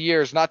many, many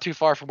years, not too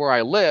far from where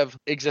I live,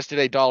 existed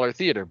a dollar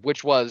theater,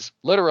 which was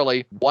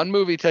literally one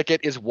movie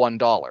ticket is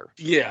 $1.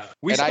 Yeah,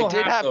 we still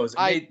have those.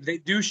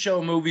 They do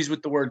show movies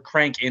with the word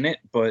crank in it,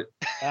 but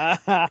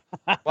yeah.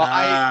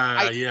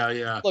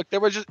 Look, there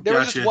was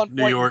just one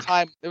point in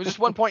time. There was just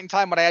one point in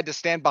time when I had to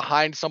stand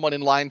behind someone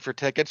in line for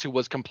tickets who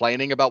was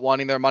complaining about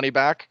wanting their money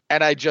back,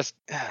 and I just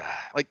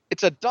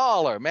it's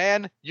 $1,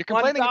 man. You're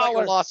complaining about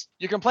your lost.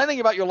 You're complaining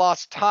about your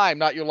lost time,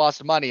 not your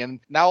lost money, and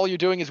now all you're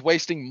doing is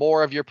wasting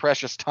more of your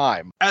precious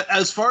time.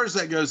 As far as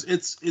that goes,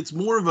 it's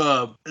more of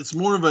a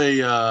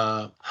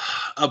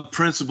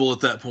principle at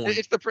that point.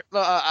 It's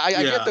I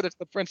get that it's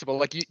the principle.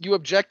 Like you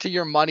object to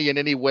your money in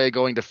any way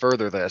going to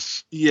further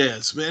this.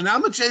 Yes, man.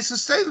 I'm a Jason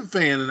Statham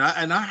fan,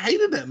 and I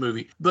hated that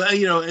movie. But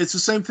it's the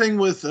same thing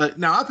with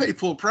now. I paid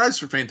full price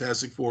for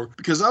Fantastic Four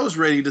because I was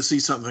ready to see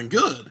something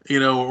good,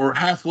 or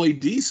halfway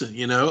decent.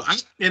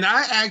 And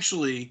I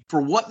actually, for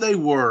what they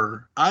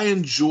were, I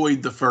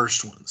enjoyed the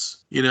first ones.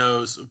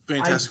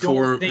 Fantastic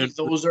Four. I don't think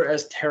those are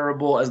as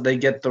terrible as they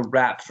get the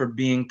rap for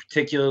being,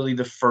 particularly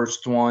the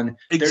first one.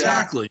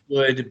 Exactly.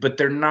 They're not good, but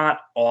they're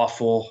not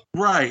awful.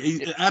 Right.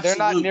 Absolutely. They're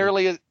not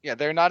nearly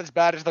they're not as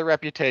bad as their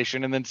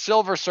reputation. And then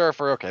Silver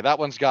Surfer, okay, that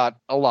one's got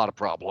a lot of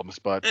problems,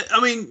 but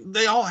I mean,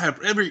 they all have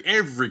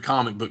every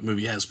comic book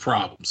movie has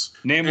problems.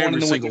 Name one in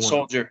the Winter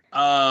Soldier.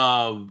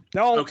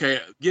 Okay,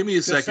 give me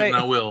a second and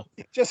I will.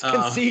 Just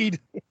concede.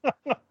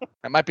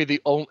 That might be the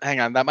only. Hang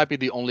on, that might be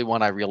the only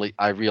one I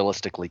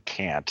realistically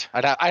can't.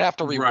 I'd have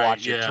to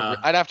rewatch it.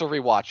 I'd have to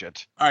rewatch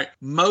it. All right,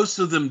 most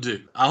of them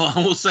do. I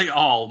will say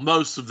all.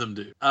 Most of them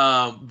do.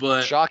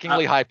 But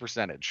shockingly high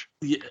percentage.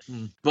 Yeah,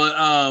 but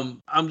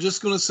I'm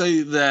just gonna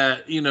say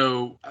that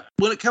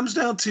when it comes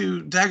down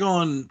to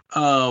daggone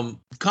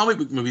comic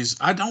book movies,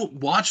 I don't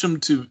watch them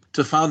to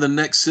find the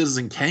next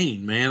Citizen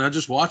Kane, man. I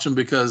just watch them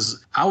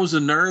because I was a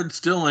nerd,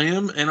 still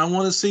am, and I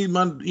want to see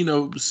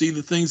see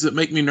the things that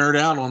make me nerd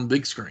out on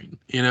big screen.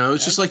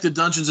 It's just like the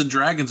Dungeons and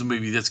Dragons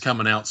movie that's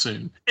coming out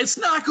soon. It's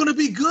not going to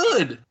be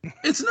good.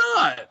 It's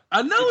not.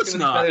 I know it's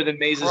not better than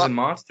Mazes and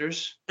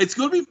Monsters. It's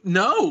going to be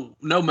no.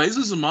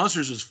 Mazes and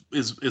Monsters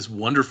is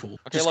wonderful.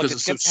 Okay, just because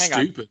it's so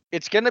stupid.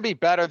 It's going to be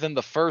better than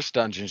the first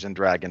Dungeons and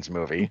Dragons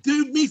movie.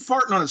 Dude, me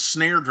farting on a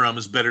snare drum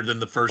is better than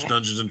the first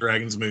Dungeons and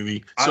Dragons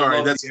movie.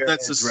 Sorry, that's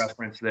a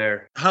reference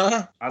there.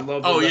 Huh? I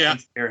love the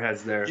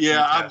Airheads there.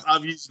 Yeah,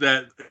 I've used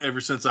that ever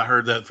since I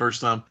heard that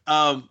first time.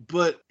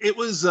 But it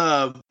was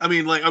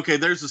okay,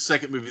 there's a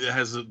second movie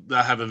that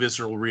I have a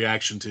visceral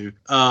reaction to.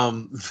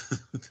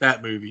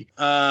 That movie.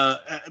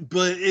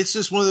 But it's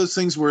just one of those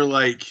things where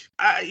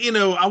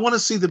I want to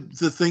see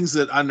the things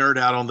that I nerd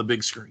out on the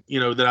big screen,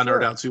 that I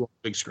nerd out to on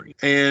the big screen.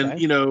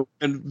 And,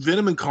 and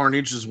Venom and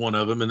Carnage is one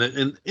of them. And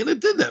it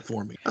did that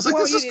for me. I was like,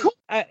 this is cool.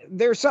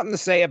 There's something to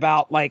say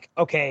about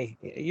okay,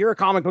 you're a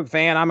comic book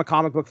fan. I'm a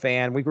comic book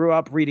fan. We grew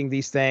up reading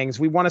these things.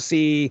 We want to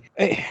see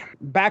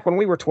back when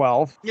we were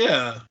 12.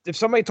 Yeah. If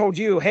somebody told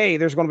you, hey,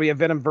 there's going to be a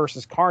Venom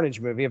versus Carnage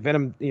movie, a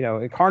Venom,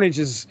 Carnage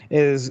is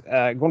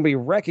going to be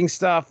wrecking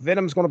stuff.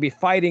 Venom's going to be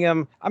fighting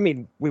him. I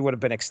mean, we would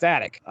have been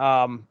ecstatic.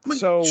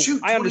 So shoot,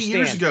 20 I understand.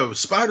 Years ago,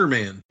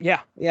 Spider-Man.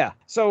 Yeah.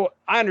 So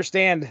I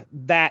understand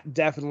that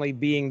definitely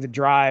being the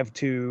drive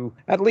to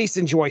at least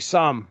enjoy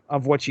some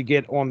of what you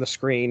get on the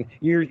screen.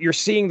 You're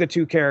seeing the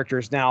two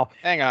characters now.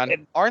 Hang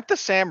on. Aren't the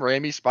Sam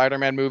Raimi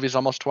Spider-Man movies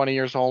almost 20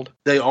 years old?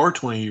 They are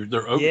 20 years.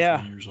 They're over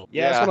 20 years old.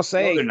 Yeah, I was going to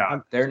say. No, they're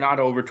not. They're not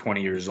over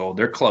 20 years old.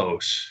 They're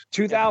close.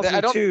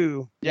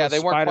 2002. Yeah, they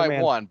weren't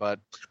quite one, but.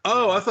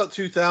 Oh, I thought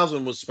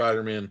 2000 was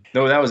Spider-Man.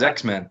 No, that was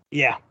X-Men.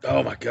 Yeah.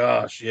 Oh my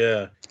gosh.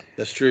 Yeah,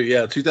 that's true.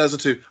 Yeah,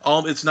 2002.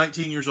 It's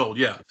 19 years old.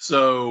 Yeah.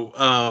 So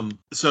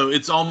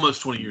it's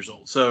almost 20 years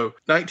old. So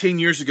 19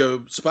 years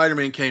ago,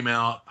 Spider-Man came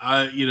out.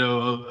 I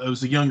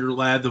was a younger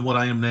lad than what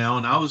I am now,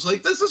 and I was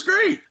like, this is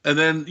great. And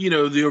then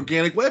the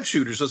organic web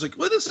shooters. I was like,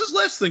 well, this is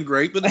less than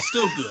great, but it's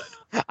still good.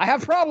 I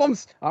have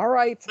problems. All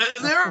right.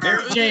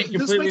 Mary Jane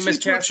completely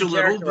miscast and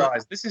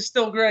characterized. This is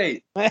still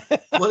great.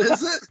 What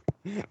is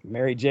it?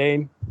 Mary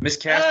Jane.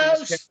 Miscast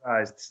and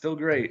mischaracterized. Still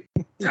great.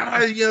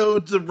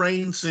 The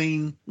rain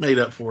scene made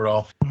up for it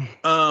all.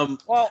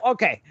 Well,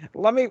 okay.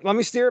 Let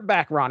me steer it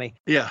back, Ronnie.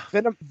 Yeah.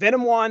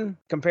 Venom 1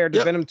 compared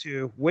to Venom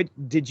 2.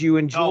 Did you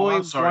enjoy? Oh,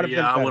 I'm sorry. One of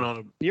them I better? went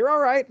on. You're all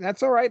right.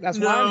 That's all right. That's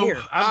why I'm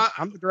here.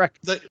 I'm the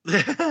director.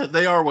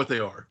 They are what they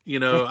are.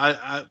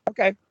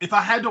 Okay. If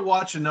I had to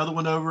watch another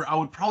one over,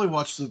 I'd probably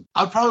watch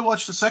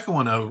the second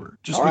one over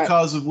just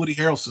because of Woody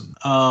Harrelson.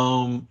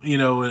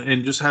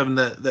 And just having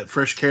that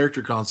fresh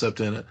character concept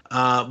in it.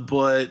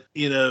 But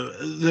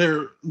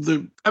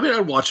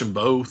I'd watch them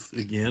both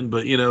again,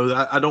 but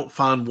I don't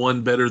find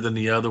one better than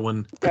the other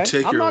one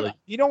particularly.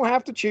 You don't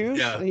have to choose.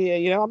 Yeah.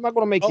 I'm not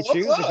going to make you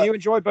choose. If you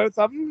enjoy both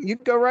of them, you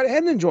go right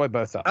ahead and enjoy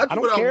both of them. I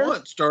don't care. I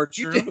want Star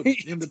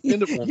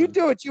independent woman. You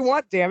do what you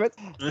want, damn it.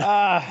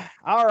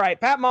 All right,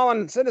 Pat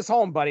Mullen, send us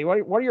home, buddy. What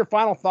are your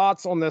final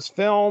thoughts on this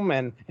film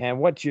and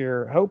what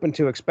you're hoping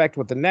to expect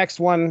with the next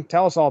one?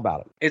 Tell us all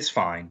about it. It's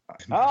fine.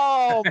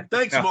 Oh,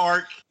 thanks,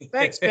 Mark.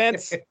 Thanks,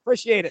 Vince.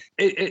 Appreciate it.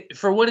 It.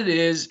 For what it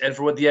is and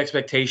for what the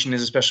expectation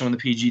is, especially when the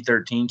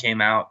PG-13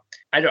 came out,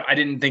 I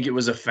didn't think it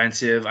was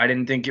offensive. I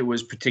didn't think it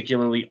was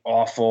particularly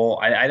awful.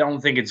 I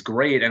don't think it's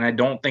great, and I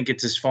don't think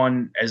it's as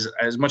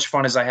much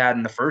fun as I had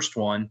in the first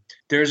one.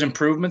 There's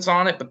improvements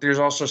on it, but there's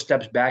also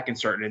steps back in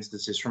certain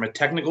instances. From a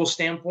technical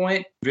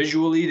standpoint,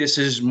 visually, this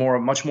is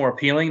much more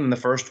appealing than the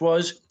first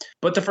was.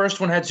 But the first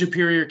one had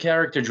superior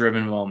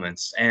character-driven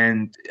moments,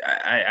 and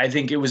I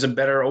think it was a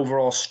better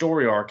overall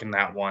story arc in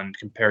that one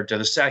compared to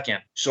the second.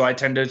 So I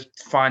tend to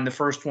find the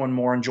first one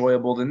more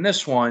enjoyable than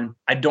this one.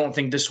 I don't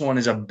think this one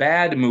is a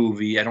bad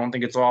movie. I don't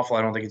think it's awful.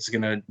 I don't think it's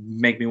going to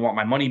make me want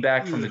my money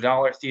back from the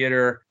dollar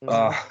theater.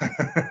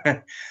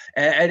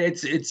 And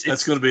it's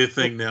that's going to be a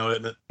thing now,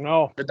 isn't it?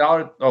 No, the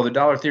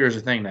dollar theater is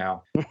a thing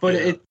now.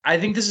 But I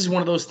think this is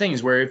one of those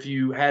things where if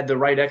you had the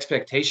right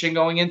expectation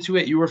going into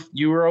it,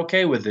 you were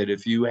okay with it.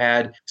 If you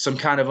had some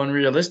kind of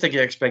unrealistic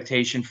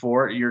expectation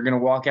for it, you're going to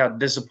walk out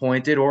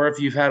disappointed. Or if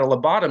you've had a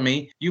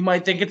lobotomy, you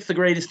might think it's the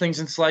greatest thing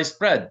since sliced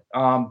bread.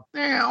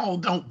 Now,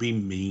 don't be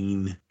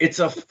mean. It's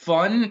a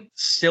fun,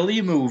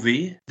 silly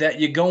movie that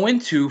you go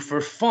into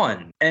for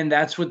fun, and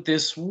that's what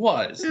this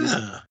was.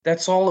 Yeah.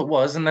 That's all it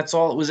was, and that's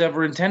all it was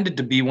ever intended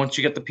to be once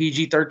you get the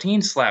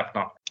PG-13 slapped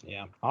on it.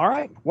 Yeah. All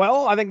right.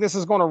 Well, I think this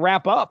is going to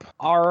wrap up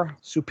our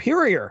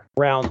superior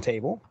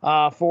roundtable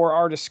for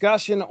our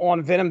discussion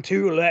on Venom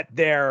 2, Let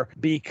There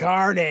Be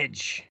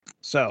Carnage.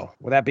 So,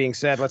 with that being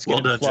said, let's get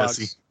into the plugs.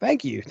 Jesse.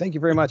 Thank you. Thank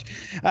you very much.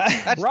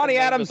 That's Ronnie the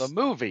name Adams. of the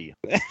movie.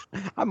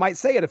 I might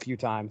say it a few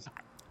times.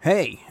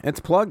 Hey,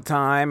 it's plug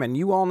time, and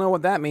you all know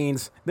what that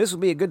means. This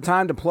would be a good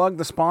time to plug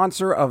the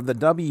sponsor of the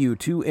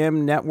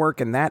W2M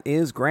network, and that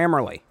is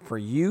Grammarly. For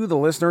you, the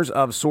listeners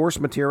of Source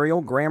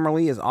Material,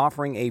 Grammarly is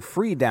offering a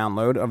free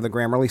download of the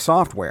Grammarly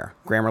software.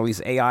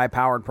 Grammarly's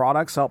AI-powered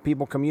products help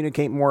people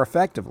communicate more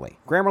effectively.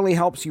 Grammarly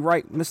helps you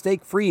write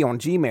mistake-free on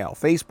Gmail,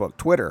 Facebook,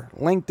 Twitter,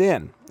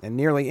 LinkedIn, and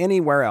nearly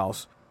anywhere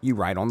else you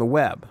write on the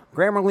web.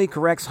 Grammarly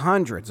corrects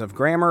hundreds of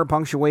grammar,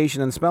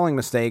 punctuation, and spelling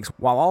mistakes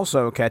while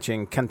also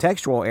catching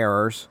contextual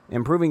errors,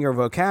 improving your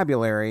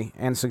vocabulary,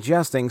 and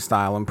suggesting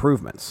style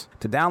improvements.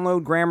 To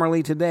download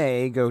Grammarly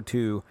today, go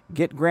to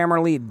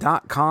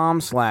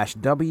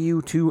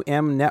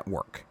getgrammarly.com/W2M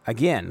network.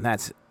 Again,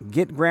 that's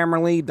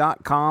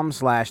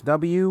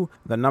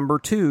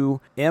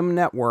getgrammarly.com/W2M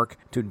network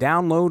to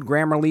download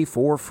Grammarly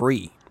for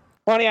free.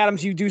 Ronnie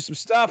Adams, you do some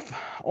stuff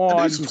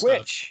on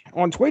Twitch.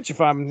 On Twitch,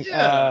 if I'm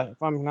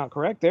not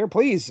correct there,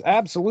 please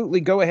absolutely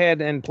go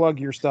ahead and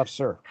plug your stuff,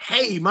 sir.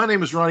 Hey, my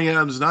name is Ronnie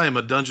Adams, and I am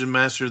a dungeon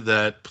master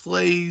that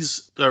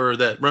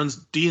runs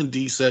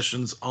D&D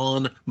sessions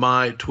on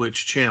my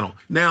Twitch channel.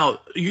 Now,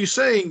 you're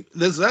saying,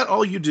 is that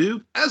all you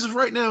do? As of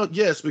right now,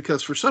 yes,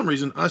 because for some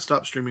reason I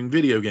stopped streaming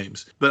video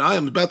games, but I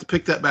am about to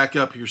pick that back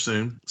up here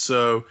soon.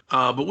 So,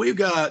 but we've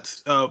got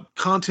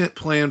content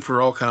planned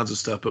for all kinds of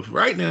stuff. But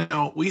right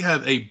now, we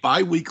have a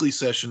bi-weekly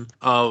session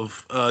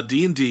of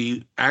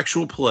D&D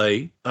actual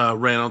play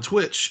ran on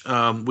Twitch.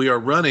 We are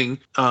running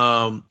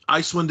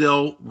Icewind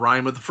Dale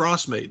Rime of the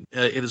Frostmaiden.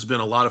 It has been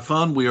a lot of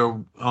fun. We are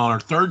on our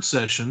third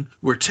session.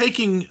 We're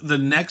taking the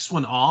next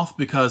one off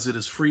because it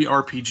is free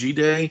RPG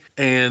day,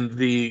 and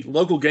the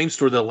local game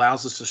store that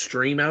allows us to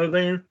stream out of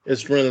there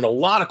is running a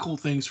lot of cool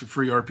things for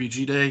free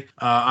RPG day.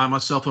 I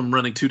myself am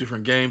running 2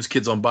 different games,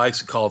 Kids on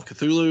Bikes and Call of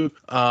Cthulhu.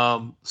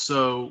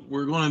 So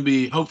we're going to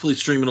be hopefully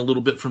streaming a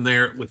little bit from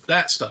there with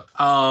that stuff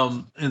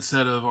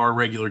instead of our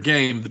regular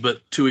game.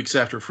 But 2 weeks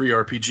after free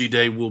RPG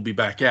day, we'll be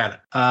back at it.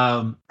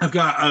 I've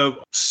got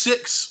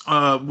 6,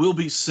 will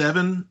be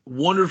 7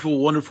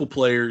 wonderful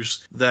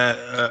players that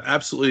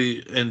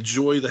absolutely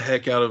enjoy the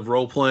heck out of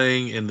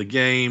role-playing in the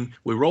game.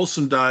 We roll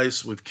some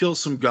dice, we've killed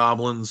some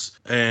goblins,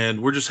 and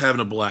we're just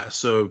having a blast.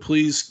 So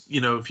please,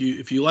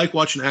 if you like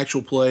watching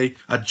actual play,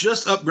 I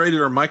just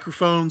upgraded our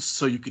microphones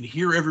so you can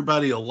hear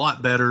everybody a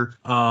lot better,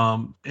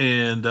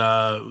 and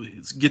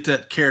get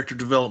that character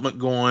development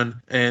going,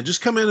 and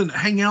just come in and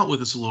hang out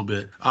with us a little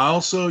bit. I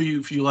also,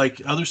 if you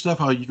like other stuff,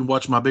 you can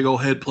watch my big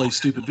old head play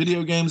stupid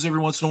video games every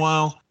once in a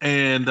while,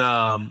 and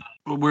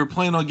we're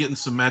planning on getting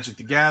some Magic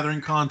the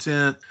Gathering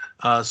content.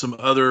 some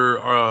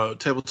other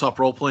tabletop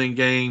role-playing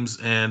games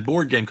and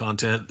board game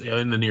content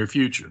in the near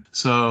future.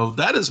 So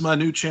that is my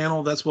new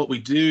channel. That's what we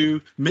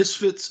do.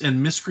 Misfits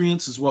and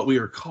Miscreants is what we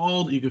are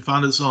called. You can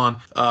find us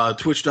on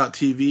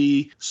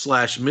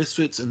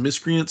twitch.tv/Misfits and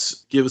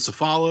Miscreants. Give us a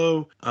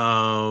follow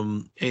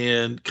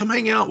and come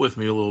hang out with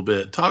me a little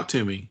bit. Talk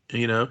to me.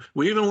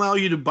 We even allow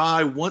you to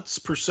buy once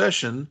per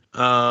session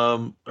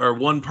or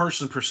one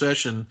person per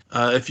session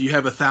if you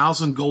have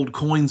 1,000 gold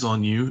coins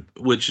on you,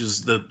 which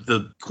is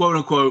the quote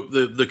unquote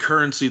the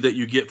currency that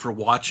you get for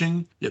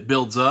watching. It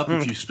builds up.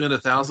 If you spend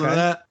 1,000 of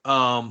that,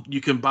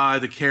 you can buy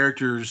the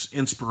character's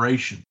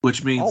inspiration,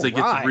 which means they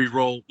get to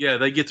re-roll. Yeah,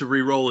 they get to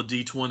re-roll a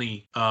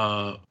d20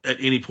 at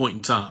any point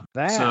in time.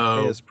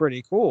 That is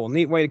pretty cool.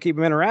 Neat way to keep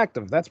them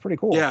interactive. That's pretty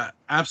cool. Yeah,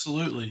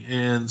 absolutely.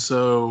 And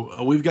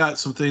so we've got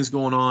some things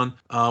going on.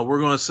 We're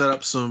going to set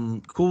up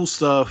some cool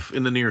stuff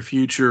in the near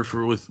future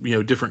with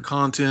different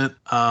content.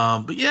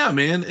 But yeah,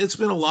 man, it's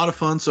been a lot of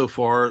fun so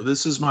far.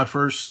 This is my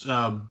first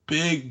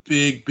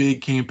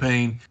big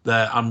campaign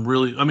that I'm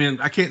really. I mean,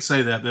 I can't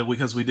say that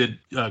because we did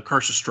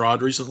Curse of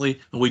Strahd recently,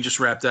 and we just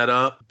wrapped that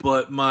up.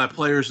 But my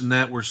players in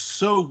that were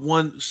so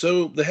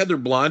they had their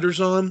blinders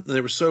on, and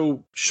they were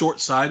so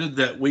short-sighted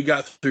that we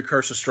got through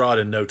Curse of Strahd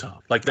in no time.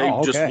 Like they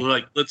just were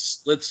like,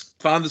 let's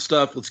find the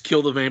stuff, let's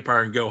kill the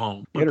vampire and go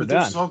home. But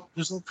there's all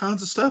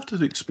kinds of stuff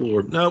to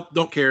explore. Nope,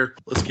 don't care.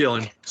 Let's kill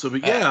him. So,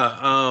 but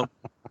yeah,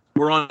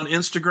 we're on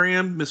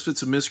Instagram,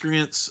 Misfits and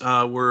Miscreants.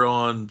 We're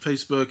on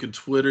Facebook and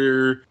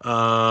Twitter.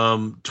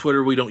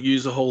 Twitter we don't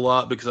use a whole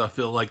lot because I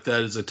feel like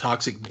that is a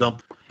toxic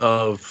dump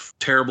of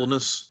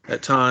terribleness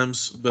at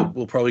times, but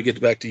we'll probably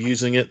get back to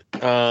using it.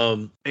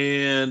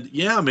 And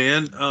yeah,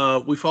 man,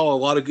 we follow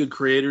a lot of good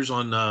creators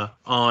on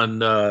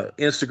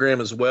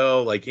Instagram as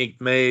well, like Ink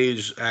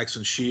Mage, Axe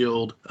and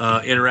Shield.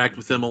 Interact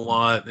with them a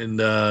lot,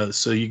 and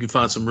so you can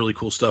find some really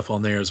cool stuff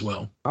on there as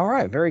well. All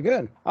right, very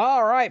good.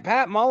 All right,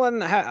 Pat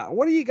Mullen,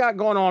 what do you got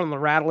going on the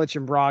Rattlich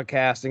and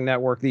Broadcasting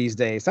Network these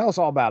days? Tell us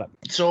all about it.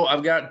 So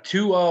I've got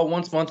two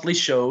once monthly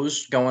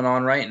shows going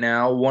on right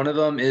now. One of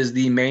them is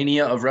the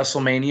Mania of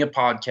WrestleMania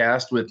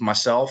podcast with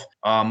myself,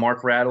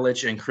 Mark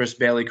Rattlich, and Chris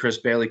Bailey.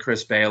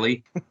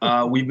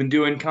 We've been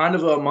doing kind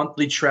of a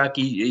monthly trek,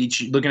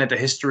 each looking at the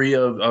history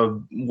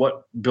of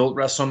what built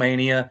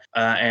WrestleMania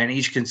and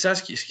each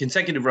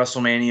consecutive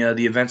WrestleMania,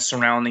 the events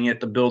surrounding it,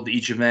 the build to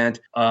each event,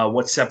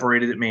 what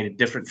separated it, made it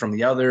different from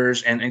the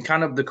others, and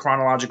kind of the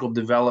chronological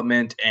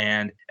development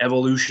and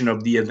evolution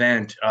of the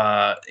event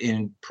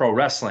in pro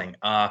wrestling.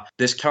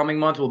 This coming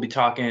month, we'll be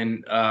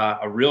talking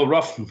a real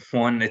rough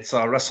one. It's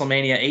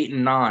WrestleMania 8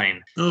 and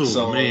 9. Oh,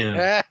 so,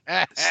 man.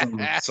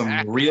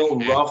 some real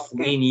rough,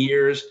 lean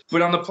years.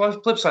 But on the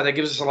flip side, that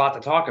gives us a lot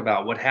to talk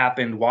about. What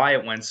happened, why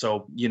it went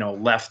so,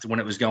 left when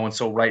it was going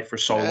so right for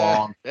so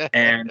long.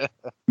 And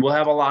we'll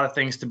have a lot of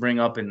things to bring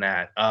up in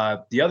that.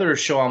 The other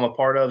show I'm a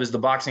part of is the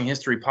Boxing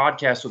History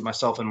Podcast with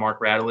myself and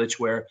Mark Rattlich,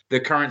 where the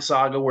current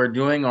saga we're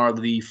doing are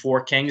the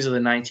four kings of the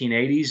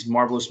 1980s,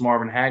 Marvelous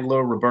Marvin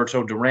Hagler,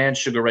 Roberto Duran,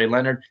 Sugar Ray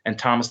Leonard, and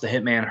Thomas the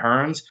Hitman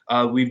Hearns.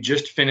 We've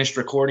just finished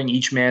recording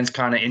each man's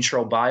kind of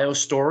intro bio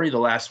story, the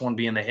last one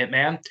being the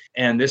Hitman.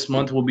 And this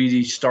month we'll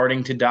be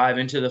starting to dive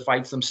into the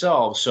fights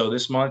themselves. So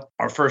this month,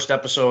 our first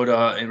episode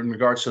in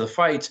regards to the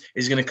fights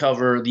is going to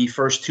cover the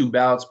first two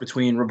bouts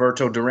between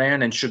Roberto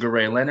Duran and Sugar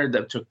Ray Leonard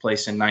that took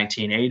place in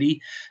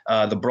 1980,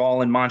 the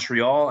brawl in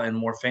Montreal, and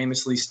more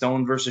famously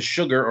Stone versus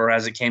Sugar, or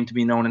as it came to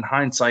be known in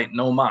hindsight,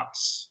 No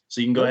Mas. So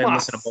you can go ahead and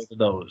listen to both of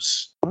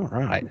those. All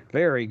right.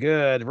 Very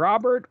good.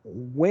 Robert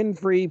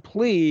Winfrey,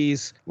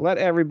 please let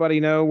everybody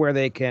know where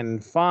they can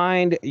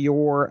find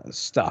your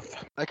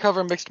stuff. I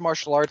cover mixed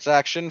martial arts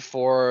action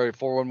for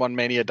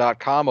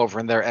 411mania.com over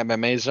in their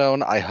MMA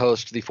zone. I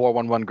host the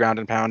 411 Ground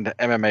and Pound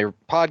MMA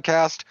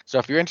podcast. So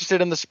if you're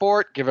interested in the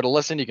sport, give it a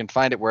listen. You can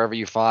find it wherever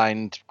you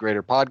find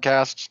greater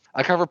podcasts.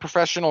 I cover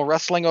professional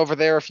wrestling over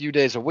there a few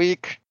days a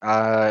week.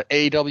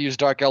 AEW's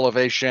Dark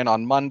Elevation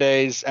on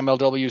Mondays,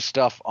 MLW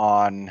stuff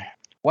on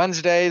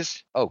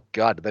Wednesdays. Oh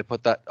God, did they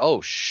put that?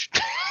 Oh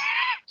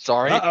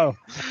sorry. Uh-oh.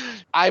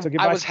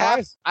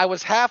 I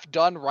was half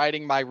done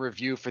writing my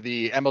review for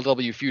the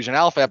MLW Fusion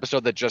Alpha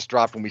episode that just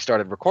dropped when we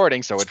started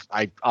recording, so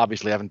I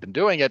obviously haven't been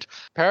doing it.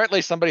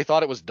 Apparently somebody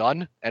thought it was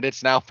done, and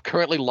it's now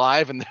currently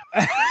live, and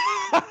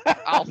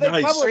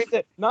Nice.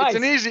 It's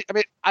an easy. I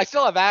mean, I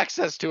still have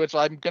access to it, so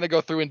I'm gonna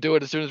go through and do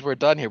it as soon as we're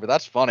done here. But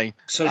that's funny.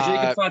 So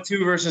Jacob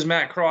Fatu versus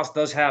Matt Cross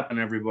does happen,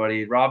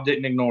 everybody. Rob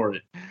didn't ignore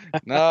it.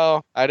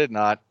 No, I did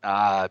not.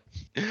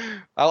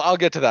 I'll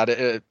get to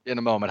that in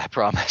a moment, I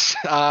promise.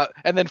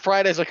 And then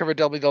Fridays I cover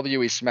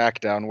WWE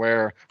SmackDown,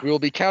 where we will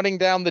be counting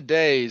down the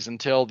days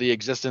until the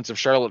existence of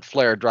Charlotte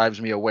Flair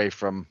drives me away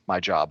from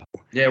my job.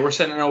 Yeah, we're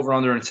setting over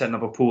under and setting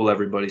up a pool,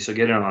 everybody. So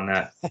get in on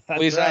that.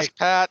 Please ask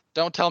Pat.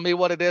 Don't tell me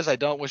what it is. I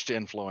don't wish to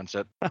influence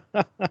it.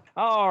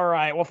 All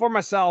right. Well, for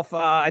myself,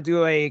 I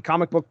do a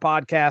comic book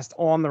podcast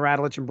on the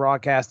Radulich and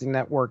Broadcasting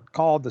Network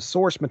called the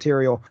Source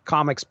Material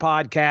Comics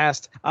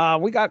Podcast.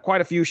 We got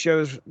quite a few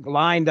shows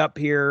lined up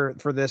here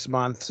for this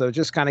month, so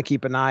just kind of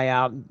keep an eye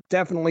out.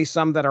 Definitely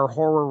some that are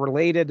horror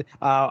related.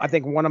 I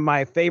think one of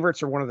my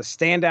favorites, or one of the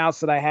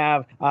standouts that I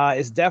have,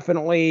 is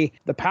definitely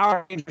the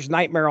Power Rangers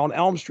Nightmare on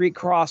Elm Street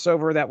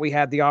crossover that we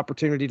had the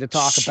opportunity to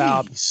talk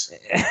about.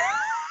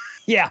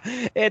 Yeah,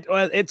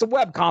 it's a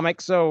web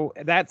comic, so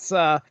that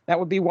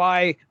would be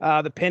why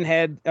the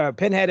Pinhead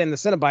and the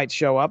Cenobites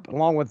show up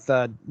along with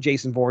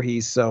Jason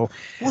Voorhees. So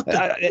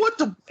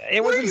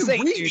it was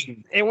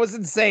insane. It was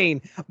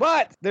insane.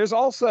 But there's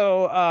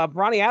also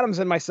Ronnie Adams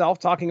and myself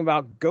talking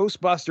about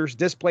Ghostbusters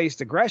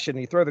Displaced Aggression.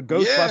 You throw the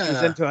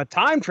Ghostbusters into a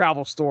time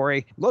travel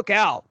story. Look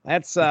out!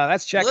 That's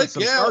checking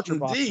some Archer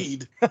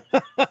boxes.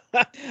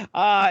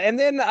 And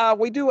then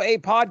we do a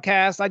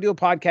podcast. I do a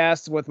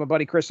podcast with my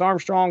buddy Chris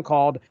Armstrong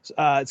called.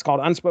 It's called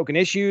Unspoken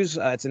Issues.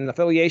 It's in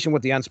affiliation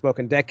with the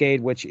Unspoken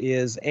Decade, which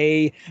is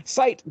a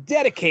site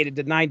dedicated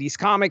to 90s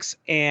comics.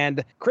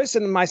 And Chris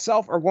and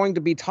myself are going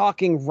to be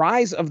talking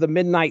Rise of the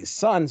Midnight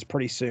Suns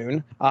pretty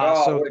soon.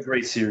 So what a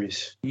great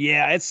series.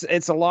 Yeah,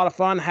 it's a lot of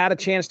fun. Had a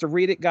chance to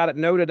read it, got it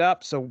noted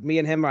up. So me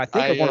and him, I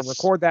think we're going to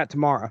record that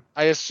tomorrow.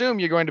 I assume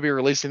you're going to be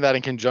releasing that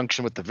in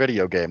conjunction with the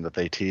video game that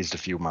they teased a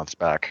few months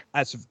back.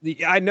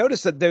 I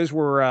noticed that those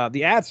were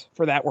the ads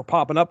for that were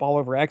popping up all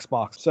over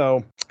Xbox.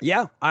 So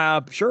yeah,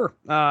 sure.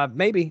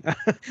 Maybe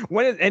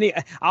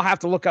I'll have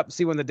to look up and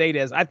see when the date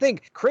is. I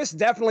think Chris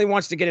definitely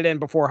wants to get it in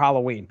before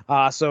Halloween.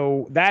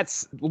 So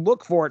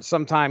look for it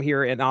sometime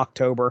here in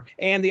October.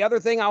 And the other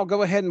thing I'll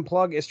go ahead and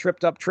plug is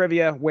Tripped Up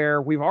Trivia,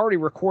 where we've already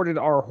recorded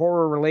our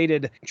horror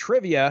related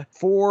trivia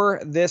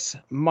for this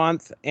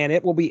month, and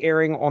it will be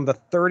airing on the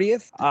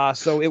 30th.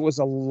 So it was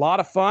a lot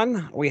of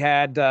fun. We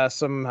had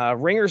some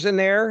ringers in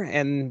there,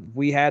 and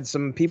we had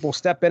some people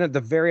step in at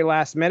the very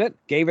last minute,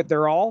 gave it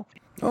their all.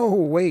 Oh,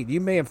 wait,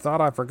 you may have thought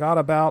I forgot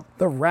about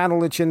the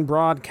Radulich and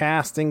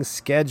Broadcasting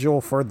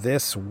schedule for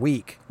this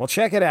week. Well,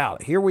 check it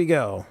out. Here we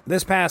go.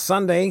 This past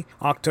Sunday,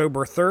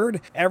 October 3rd,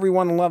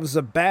 Everyone Loves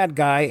a Bad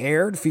Guy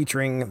aired,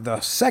 featuring the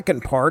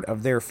second part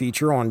of their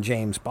feature on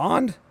James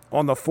Bond.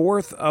 On the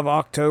 4th of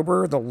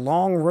October, The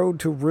Long Road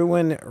to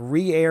Ruin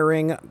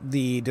re-airing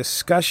the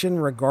discussion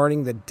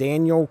regarding the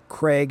Daniel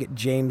Craig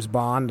James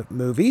Bond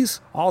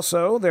movies.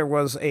 Also, there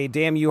was a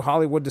Damn You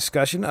Hollywood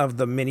discussion of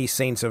The Many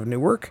Saints of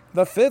Newark.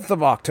 The 5th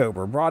of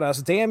October brought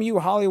us Damn You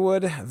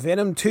Hollywood,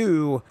 Venom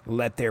 2,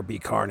 Let There Be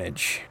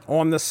Carnage.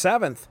 On the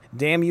 7th,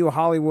 Damn You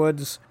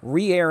Hollywood's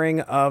re-airing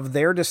of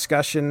their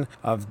discussion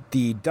of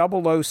the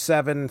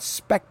 007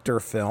 Spectre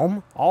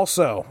film.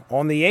 Also,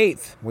 on the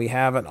 8th, we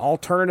have an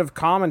alternative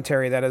commentary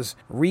that is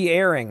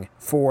re-airing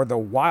for the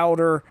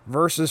Wilder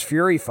versus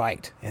Fury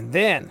fight. And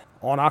then,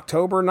 on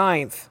October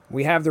 9th,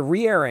 we have the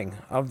re-airing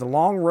of the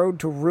Long Road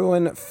to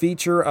Ruin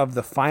feature of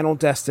the Final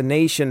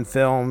Destination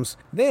films.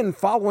 Then,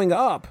 following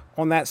up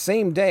on that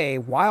same day,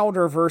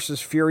 Wilder vs.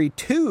 Fury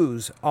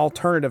 2's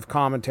alternative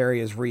commentary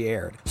is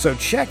re-aired. So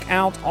check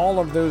out all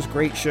of those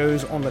great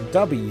shows on the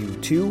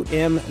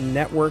W2M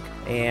network,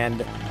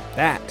 and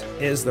that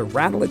is the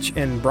Radulich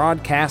and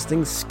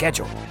Broadcasting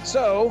schedule.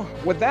 So,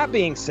 with that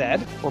being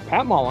said, for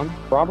Pat Mullen,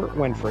 Robert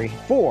Winfrey,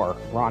 for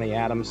Ronnie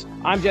Adams,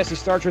 I'm Jesse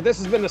Starcher. This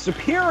has been the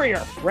Superior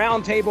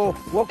Roundtable.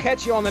 We'll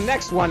catch you on the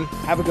next one.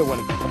 Have a good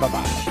one.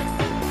 Bye-bye.